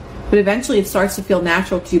 But eventually it starts to feel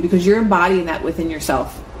natural to you because you're embodying that within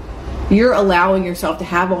yourself. You're allowing yourself to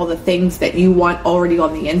have all the things that you want already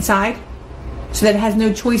on the inside, so that it has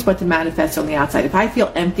no choice but to manifest on the outside. If I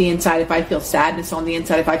feel empty inside, if I feel sadness on the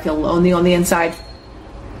inside, if I feel lonely on the inside,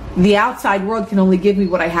 the outside world can only give me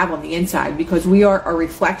what I have on the inside, because we are a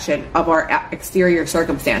reflection of our exterior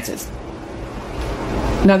circumstances.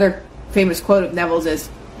 Another famous quote of Neville's is,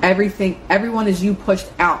 everyone is you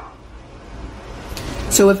pushed out.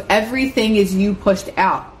 So if everything is you pushed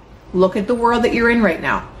out, look at the world that you're in right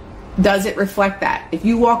now. Does it reflect that? If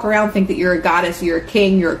you walk around think that you're a goddess, you're a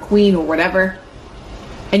king, you're a queen, or whatever,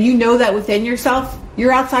 and you know that within yourself,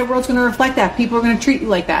 your outside world's going to reflect that. People are going to treat you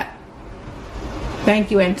like that. Thank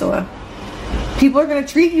you, Angela. People are going to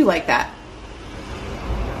treat you like that.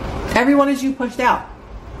 Everyone is you pushed out.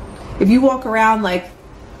 If you walk around like,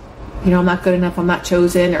 I'm not good enough, I'm not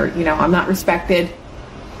chosen, or, I'm not respected,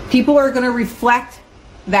 people are going to reflect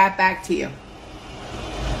that back to you.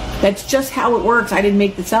 That's just how it works. I didn't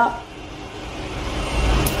make this up.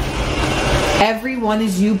 Everyone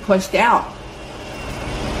is you pushed out.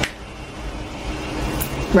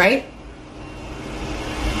 Right?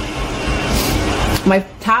 My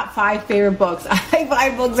top 5 favorite books. I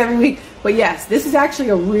buy books every week. But yes, this is actually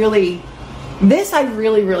this I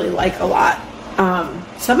really, really like a lot.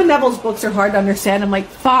 Some of Neville's books are hard to understand. I'm like,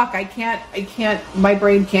 fuck, I can't, my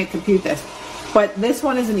brain can't compute this. But this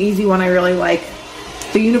one is an easy one I really like.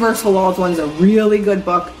 The Universal Laws one is a really good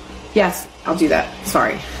book. Yes, I'll do that.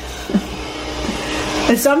 Sorry.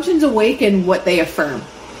 Assumptions awaken what they affirm.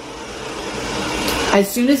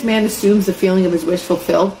 As soon as man assumes the feeling of his wish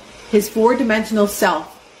fulfilled, his 4-dimensional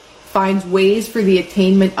self finds ways for the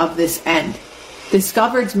attainment of this end,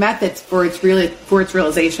 discovers methods for its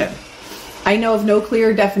realization. I know of no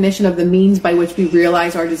clearer definition of the means by which we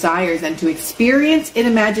realize our desires than to experience in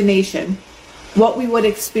imagination what we would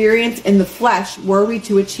experience in the flesh were we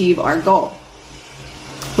to achieve our goal.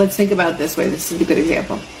 Let's think about it this way. This is a good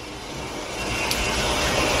example.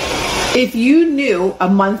 If you knew a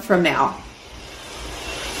month from now,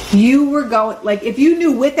 you were going, like if you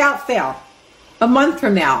knew without fail, a month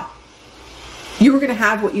from now, you were going to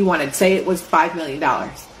have what you wanted, say it was $5 million,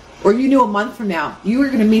 or you knew a month from now, you were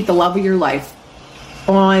going to meet the love of your life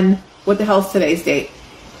on, what the hell's today's date?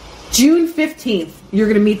 June 15th, you're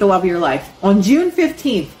going to meet the love of your life. On June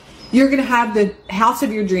 15th, you're going to have the house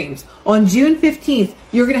of your dreams. On June 15th,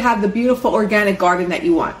 you're going to have the beautiful organic garden that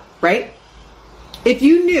you want, right? If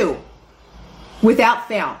you knew, without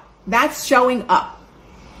fail, that's showing up,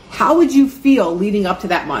 how would you feel leading up to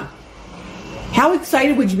that month? How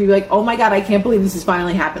excited would you be? Like, oh my God, I can't believe this has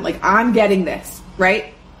finally happened. Like, I'm getting this,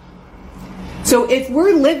 right? So if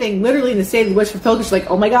we're living literally in the state of the wish fulfilled, it's like,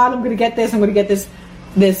 oh my God, I'm going to get this. I'm going to get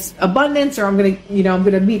this abundance, or I'm going to, I'm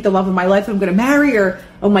going to meet the love of my life. I'm going to marry, or,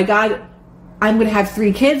 oh my God, I'm going to have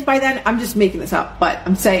 3 kids by then. I'm just making this up, but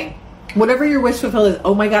I'm saying whatever your wish fulfilled is,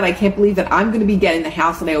 oh my God, I can't believe that I'm going to be getting the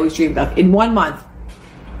house that I always dreamed of in 1 month.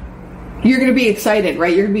 You're going to be excited,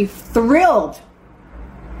 right? You're going to be thrilled.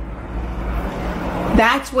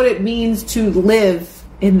 That's what it means to live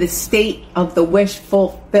in the state of the wish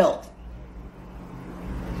fulfilled.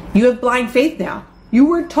 You have blind faith now. You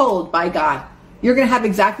were told by God, you're going to have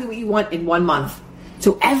exactly what you want in 1 month.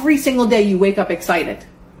 So every single day you wake up excited.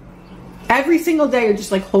 Every single day you're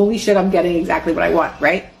just like, holy shit, I'm getting exactly what I want,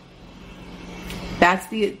 right? That's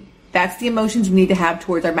the emotions we need to have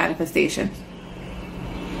towards our manifestation.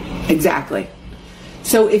 Exactly.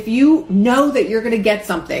 So if you know that you're going to get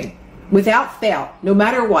something without fail, no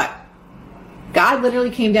matter what, God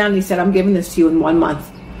literally came down and he said, I'm giving this to you in 1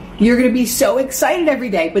 month. You're going to be so excited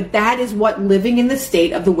every day. But that is what living in the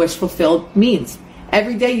state of the wish fulfilled means.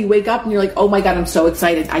 Every day you wake up and you're like, oh my God, I'm so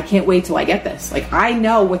excited. I can't wait till I get this. Like, I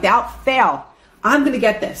know without fail, I'm going to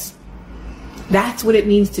get this. That's what it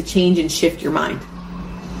means to change and shift your mind.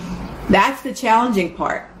 That's the challenging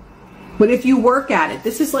part. But if you work at it,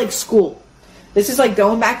 this is like school. This is like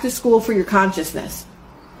going back to school for your consciousness.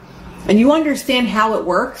 And you understand how it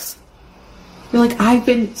works. You're like, I've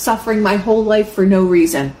been suffering my whole life for no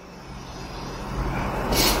reason.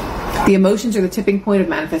 The emotions are the tipping point of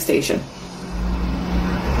manifestation.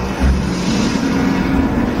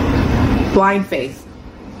 Blind faith.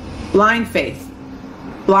 Blind faith.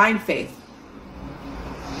 Blind faith.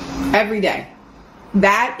 Every day.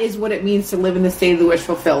 That is what it means to live in the state of the wish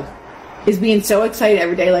fulfilled. Is being so excited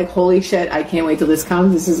every day, like, holy shit, I can't wait till this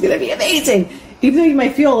comes. This is going to be amazing. Even though you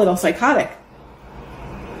might feel a little psychotic.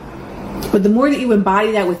 But the more that you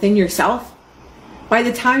embody that within yourself, by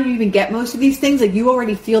the time you even get most of these things, like, you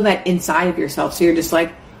already feel that inside of yourself. So you're just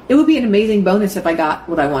like, it would be an amazing bonus if I got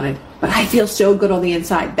what I wanted. But I feel so good on the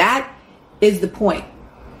inside. That is the point.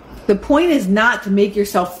 The point is not to make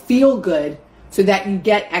yourself feel good so that you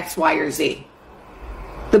get X, Y, or Z.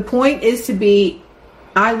 The point is to be,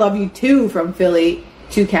 I love you too, from Philly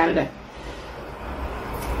to Canada.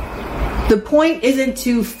 The point isn't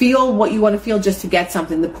to feel what you want to feel just to get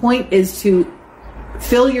something. The point is to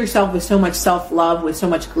fill yourself with so much self-love, with so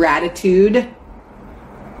much gratitude,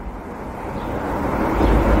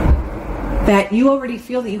 that you already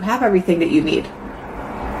feel that you have everything that you need.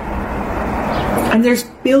 And there's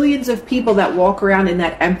billions of people that walk around in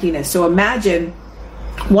that emptiness. So imagine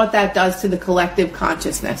what that does to the collective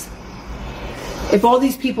consciousness. If all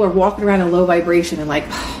these people are walking around in low vibration and like,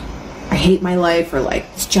 I hate my life, or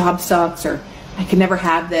like, this job sucks, or I can never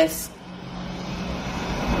have this.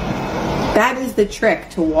 That is the trick,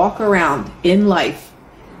 to walk around in life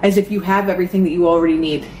as if you have everything that you already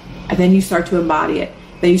need. And then you start to embody it.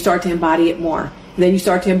 Then you start to embody it more. And then you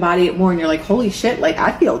start to embody it more and you're like, holy shit, like,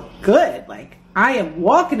 I feel good. Like, I am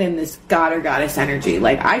walking in this god or goddess energy.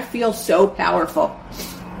 Like, I feel so powerful.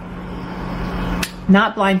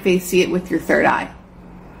 Not blind faith, see it with your third eye.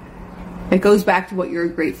 It goes back to what you're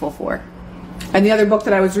grateful for. And the other book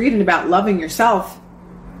that I was reading about loving yourself,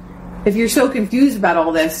 if you're so confused about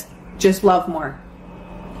all this, just love more.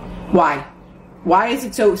 Why? Why is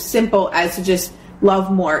it so simple as to just love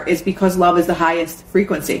more? It's because love is the highest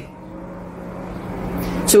frequency.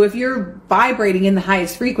 So if you're vibrating in the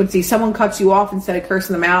highest frequency, someone cuts you off, instead of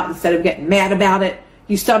cursing them out, instead of getting mad about it,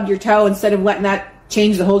 you stubbed your toe, instead of letting that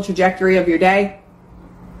change the whole trajectory of your day.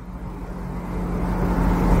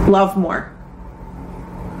 Love more.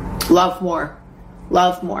 Love more.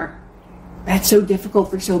 Love more. That's so difficult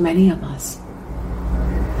for so many of us.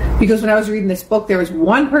 Because when I was reading this book, there was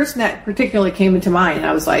one person that particularly came into mind, and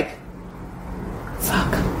I was like,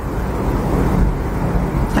 fuck.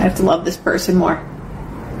 I have to love this person more.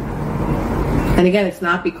 And again, it's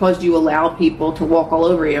not because you allow people to walk all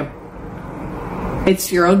over you.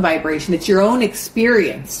 It's your own vibration. It's your own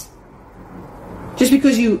experience. Just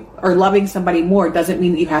because you are loving somebody more doesn't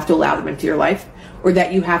mean that you have to allow them into your life or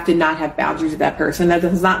that you have to not have boundaries with that person. That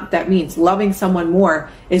does not what that means. Loving someone more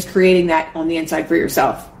is creating that on the inside for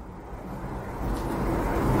yourself.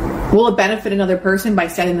 Will it benefit another person by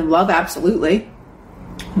sending them love? Absolutely.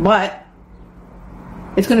 But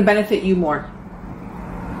it's going to benefit you more.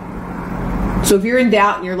 So if you're in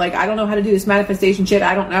doubt and you're like, I don't know how to do this manifestation shit,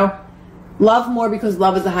 I don't know. Love more, because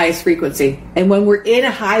love is the highest frequency. And when we're in a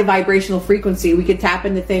high vibrational frequency, we can tap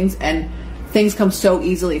into things and things come so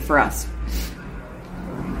easily for us.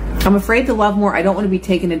 I'm afraid to love more. I don't want to be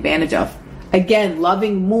taken advantage of. Again,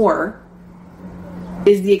 loving more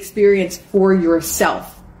is the experience for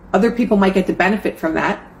yourself. Other people might get to benefit from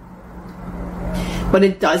that. But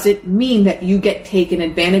it doesn't mean that you get taken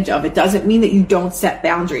advantage of. It doesn't mean that you don't set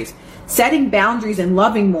boundaries. Setting boundaries and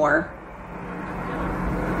loving more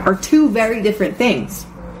are two very different things.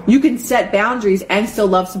 You can set boundaries and still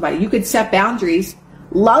love somebody. You could set boundaries,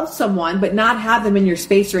 love someone, but not have them in your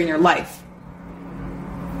space or in your life.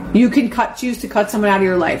 You can choose to cut someone out of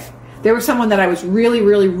your life. There was someone that I was really,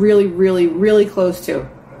 really, really, really, really close to.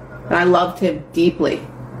 And I loved him deeply.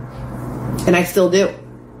 And I still do.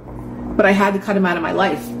 But I had to cut him out of my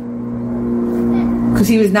life. Because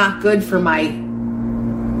he was not good for my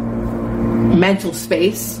mental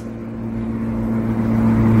space.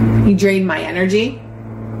 He drained my energy.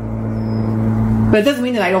 But it doesn't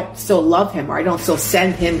mean that I don't still love him or I don't still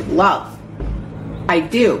send him love. I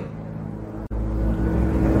do.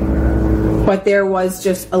 But there was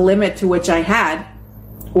just a limit to which I had,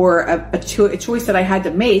 or a choice that I had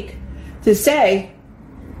to make to say,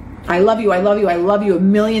 I love you, I love you, I love you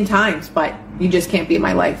 1,000,000 times, but you just can't be in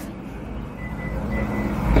my life.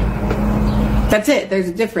 That's it. There's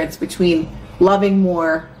a difference between loving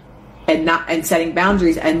more and setting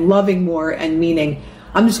boundaries, and loving more and meaning,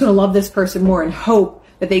 I'm just going to love this person more and hope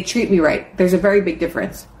that they treat me right. There's a very big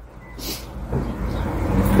difference.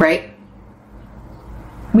 Right?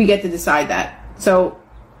 We get to decide that. So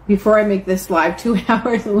before I make this live 2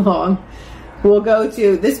 hours long, we'll go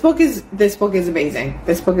to this book is amazing.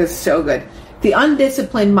 This book is so good. The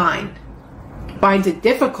undisciplined mind finds it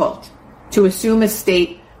difficult to assume a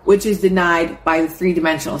state which is denied by the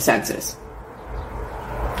three-dimensional senses.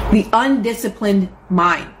 The undisciplined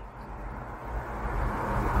mind.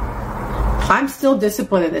 I'm still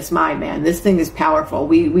disciplined in this mind, man. This thing is powerful.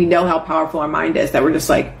 We know how powerful our mind is, that we're just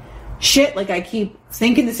like, shit, like I keep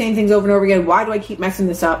thinking the same things over and over again. Why do I keep messing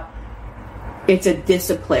this up? It's a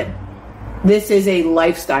discipline. This is a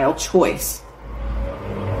lifestyle choice.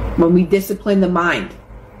 When we discipline the mind.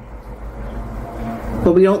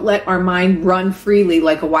 But we don't let our mind run freely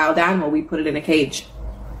like a wild animal. We put it in a cage.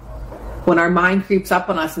 When our mind creeps up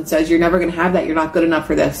on us and says, you're never going to have that, you're not good enough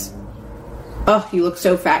for this. Oh, you look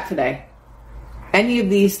so fat today. Any of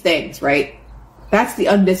these things, right? That's the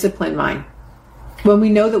undisciplined mind. When we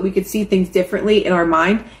know that we could see things differently in our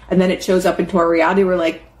mind, and then it shows up into our reality, we're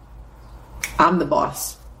like, I'm the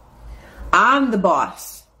boss. I'm the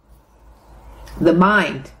boss. The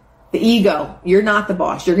mind, the ego, you're not the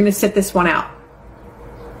boss. You're going to sit this one out.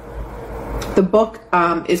 The book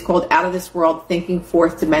is called Out of This World, Thinking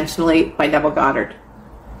Fourth Dimensionally by Neville Goddard.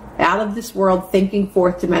 Out of This World, Thinking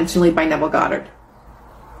Fourth Dimensionally by Neville Goddard.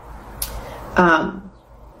 Damn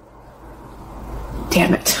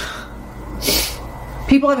it.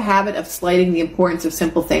 People have a habit of slighting the importance of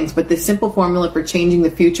simple things, but this simple formula for changing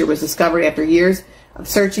the future was discovered after years of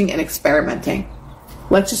searching and experimenting.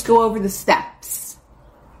 Let's just go over the steps.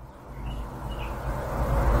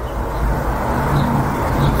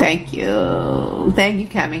 Thank you. Thank you,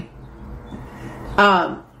 Kemi.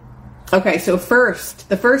 Okay, so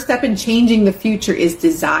the first step in changing the future is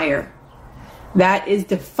desire. That is,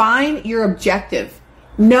 define your objective.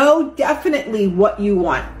 Know definitely what you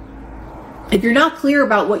want. If you're not clear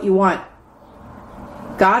about what you want,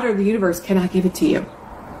 God or the universe cannot give it to you.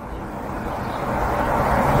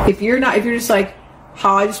 If you're just like,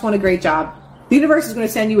 oh, I just want a great job. The universe is going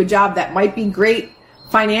to send you a job that might be great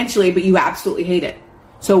financially, but you absolutely hate it.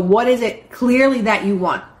 So what is it clearly that you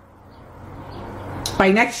want?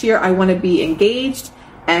 By next year, I want to be engaged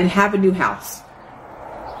and have a new house.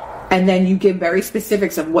 And then you give very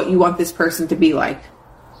specifics of what you want this person to be like.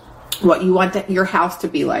 What you want your house to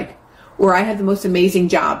be like. Or I have the most amazing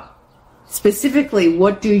job. Specifically,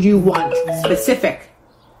 what do you want? Specific.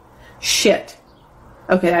 Shit.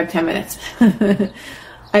 Okay, I have 10 minutes. I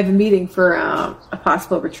have a meeting for a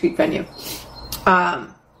possible retreat venue.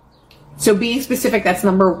 So being specific, that's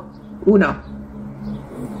number uno.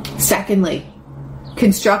 Secondly,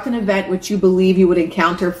 construct an event which you believe you would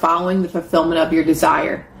encounter following the fulfillment of your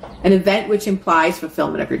desire. An event which implies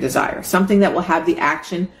fulfillment of your desire. Something that will have the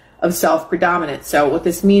action of self-predominance. So what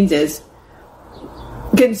this means is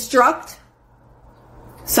construct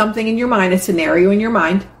something in your mind, a scenario in your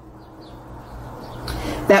mind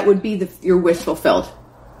that would be your wish fulfilled.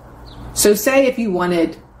 So say if you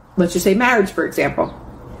wanted, let's just say marriage, for example.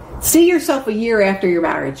 See yourself a year after your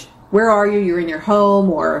marriage. Where are you? You're in your home,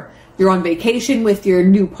 or you're on vacation with your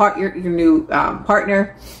new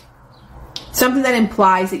partner. Something that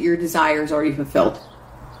implies that your desire is already fulfilled.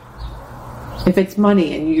 If it's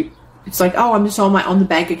money and it's like, oh, I'm just on the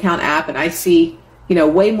bank account app and I see,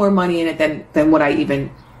 way more money in it than what I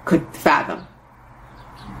even could fathom.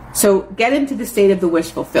 So get into the state of the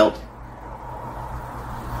wish fulfilled.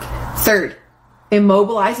 Third,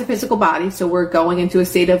 immobilize the physical body. So we're going into a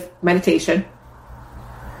state of meditation.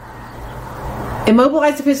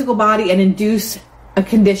 Immobilize the physical body and induce a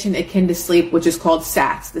condition akin to sleep, which is called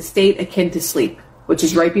SATS, the state akin to sleep, which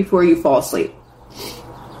is right before you fall asleep.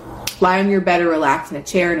 Lie on your bed or relax in a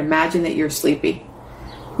chair and imagine that you're sleepy.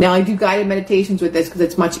 Now, I do guided meditations with this because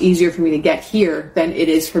it's much easier for me to get here than it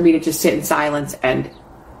is for me to just sit in silence and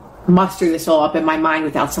muster this all up in my mind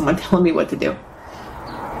without someone telling me what to do.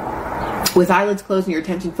 With eyelids closed and your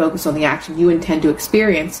attention focused on the action you intend to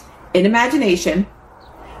experience, in imagination,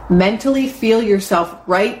 mentally feel yourself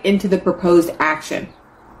right into the proposed action.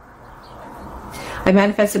 I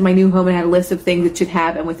manifested my new home and had a list of things it should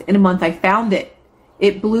have, and within a month I found it.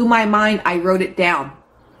 It blew my mind. I wrote it down,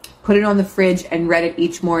 put it on the fridge, and read it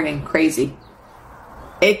each morning. Crazy.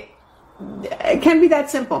 It can be that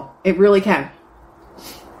simple. It really can.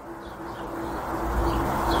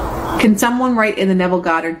 Can someone write in the Neville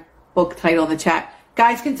Goddard book title in the chat?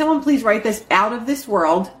 Guys, can someone please write this? Out of This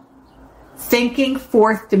World, Thinking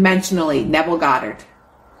Fourth Dimensionally, Neville Goddard.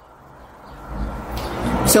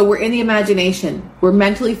 So we're in the imagination. We're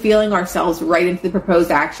mentally feeling ourselves right into the proposed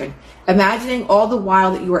action. Imagining all the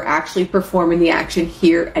while that you are actually performing the action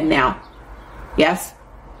here and now. Yes?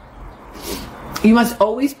 You must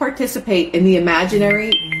always participate in the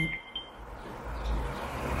imaginary...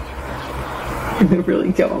 I'm going to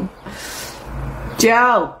really kill him.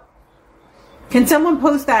 Joe, can someone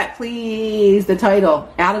post that, please? The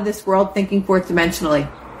title, Out of This World, Thinking Fourth Dimensionally.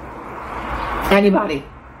 Anybody?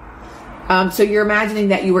 So you're imagining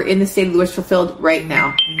that you were in the state of the wish fulfilled right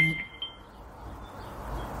now.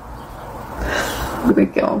 I'm going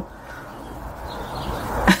to kill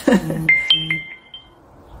him.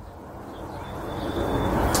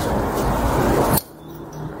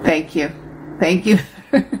 Thank you. Thank you.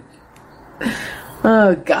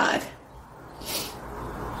 Oh, God.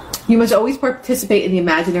 You must always participate in the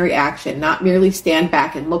imaginary action, not merely stand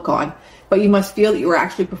back and look on, but you must feel that you are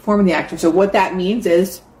actually performing the action. So what that means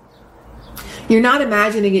is you're not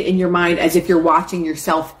imagining it in your mind as if you're watching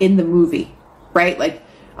yourself in the movie, right? Like,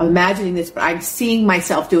 I'm imagining this, but I'm seeing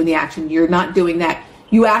myself doing the action. You're not doing that.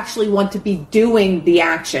 You actually want to be doing the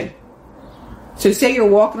action. So say you're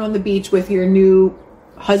walking on the beach with your new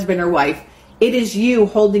husband or wife. It is you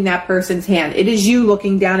holding that person's hand. It is you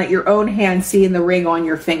looking down at your own hand, seeing the ring on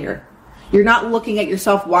your finger. You're not looking at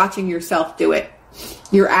yourself, watching yourself do it.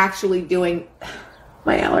 You're actually doing,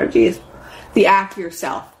 my allergies, the act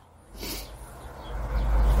yourself.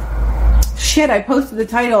 Shit, I posted the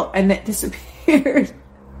title and it disappeared.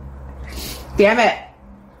 Damn it.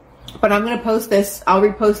 But I'm going to post this. I'll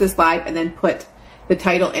repost this live and then put the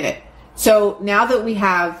title in it. So now that we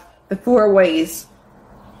have the 4 ways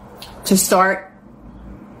to start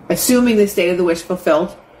assuming the state of the wish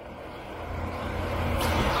fulfilled,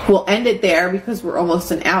 we'll end it there because we're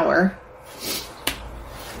almost an hour,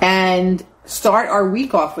 and start our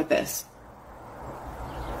week off with this.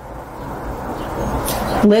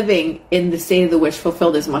 Living in the state of the wish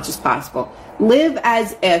fulfilled as much as possible. Live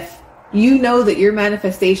as if you know that your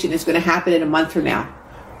manifestation is going to happen in a month from now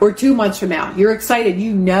or 2 months from now. You're excited.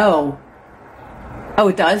 You know. Oh,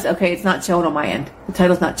 it does? Okay, it's not showing on my end. The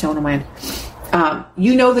title's not showing on my end.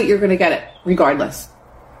 You know that you're going to get it regardless.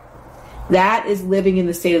 That is living in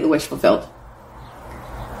the state of the wish fulfilled.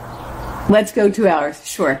 Let's go 2 hours.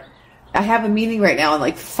 Sure. I have a meeting right now in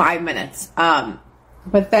like 5 minutes.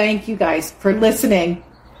 But thank you guys for listening.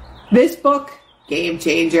 This book, game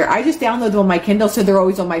changer. I just download them on my Kindle so they're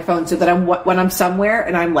always on my phone so that when I'm somewhere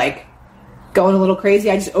and I'm like going a little crazy,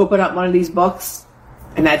 I just open up one of these books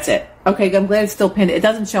and that's it. Okay, I'm glad it's still pinned. It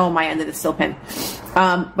doesn't show on my end that it's still pinned.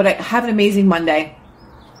 But I have an amazing Monday.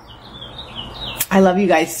 I love you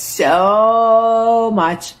guys so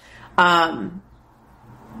much.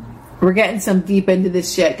 We're getting some deep into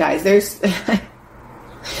this shit, guys. There's...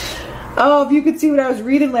 Oh, if you could see what I was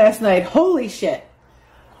reading last night. Holy shit.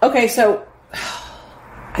 Okay, so...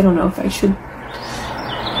 I don't know if I should...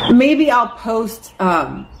 Maybe I'll post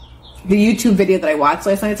the YouTube video that I watched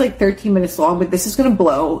last night. It's like 13 minutes long, but this is going to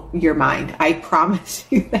blow your mind. I promise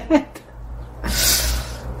you that.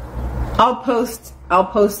 I'll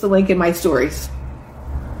post the link in my stories.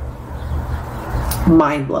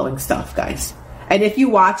 Mind-blowing stuff, guys. And if you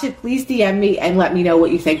watch it, please DM me and let me know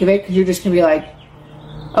what you think of it, because you're just going to be like,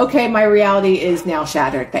 okay, my reality is now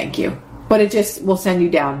shattered, thank you. But it just will send you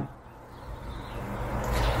down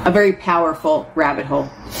a very powerful rabbit hole.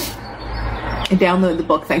 And download the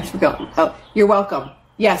book. Thanks for going. Oh, you're welcome.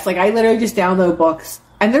 Yes, like I literally just download books.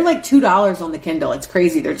 And they're like $2 on the Kindle. It's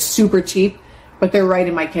crazy. They're super cheap, but they're right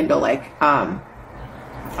in my Kindle. Like,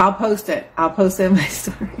 I'll post it. I'll post it in my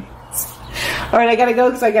stories. All right, I got to go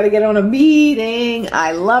because I got to get on a meeting.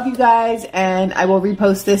 I love you guys, and I will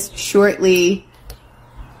repost this shortly.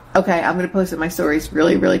 Okay, I'm going to post it in my stories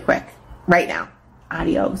really, really quick. Right now.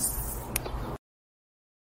 Adios.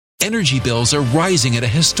 Energy bills are rising at a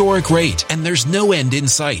historic rate, and there's no end in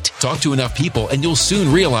sight. Talk to enough people, and you'll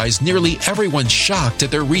soon realize nearly everyone's shocked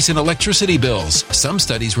at their recent electricity bills. Some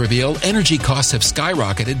studies reveal energy costs have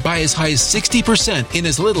skyrocketed by as high as 60% in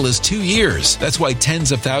as little as 2 years. That's why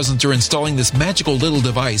tens of thousands are installing this magical little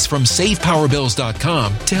device from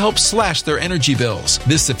SavePowerBills.com to help slash their energy bills.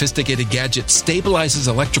 This sophisticated gadget stabilizes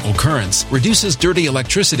electrical currents, reduces dirty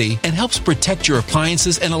electricity, and helps protect your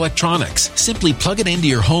appliances and electronics. Simply plug it into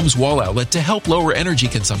your home's wall outlet to help lower energy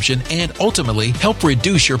consumption and ultimately help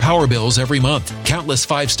reduce your power bills every month. Countless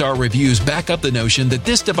 5-star reviews back up the notion that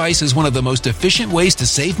this device is one of the most efficient ways to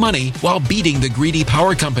save money while beating the greedy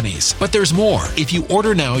power companies. But there's more. If you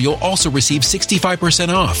order now, you'll also receive 65%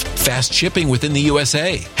 off, fast shipping within the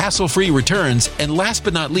USA, hassle-free returns, and last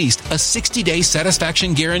but not least, a 60-day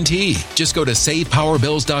satisfaction guarantee. Just go to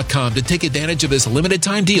SavePowerBills.com to take advantage of this limited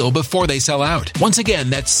time deal before they sell out. Once again,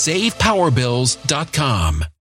 that's SavePowerBills.com.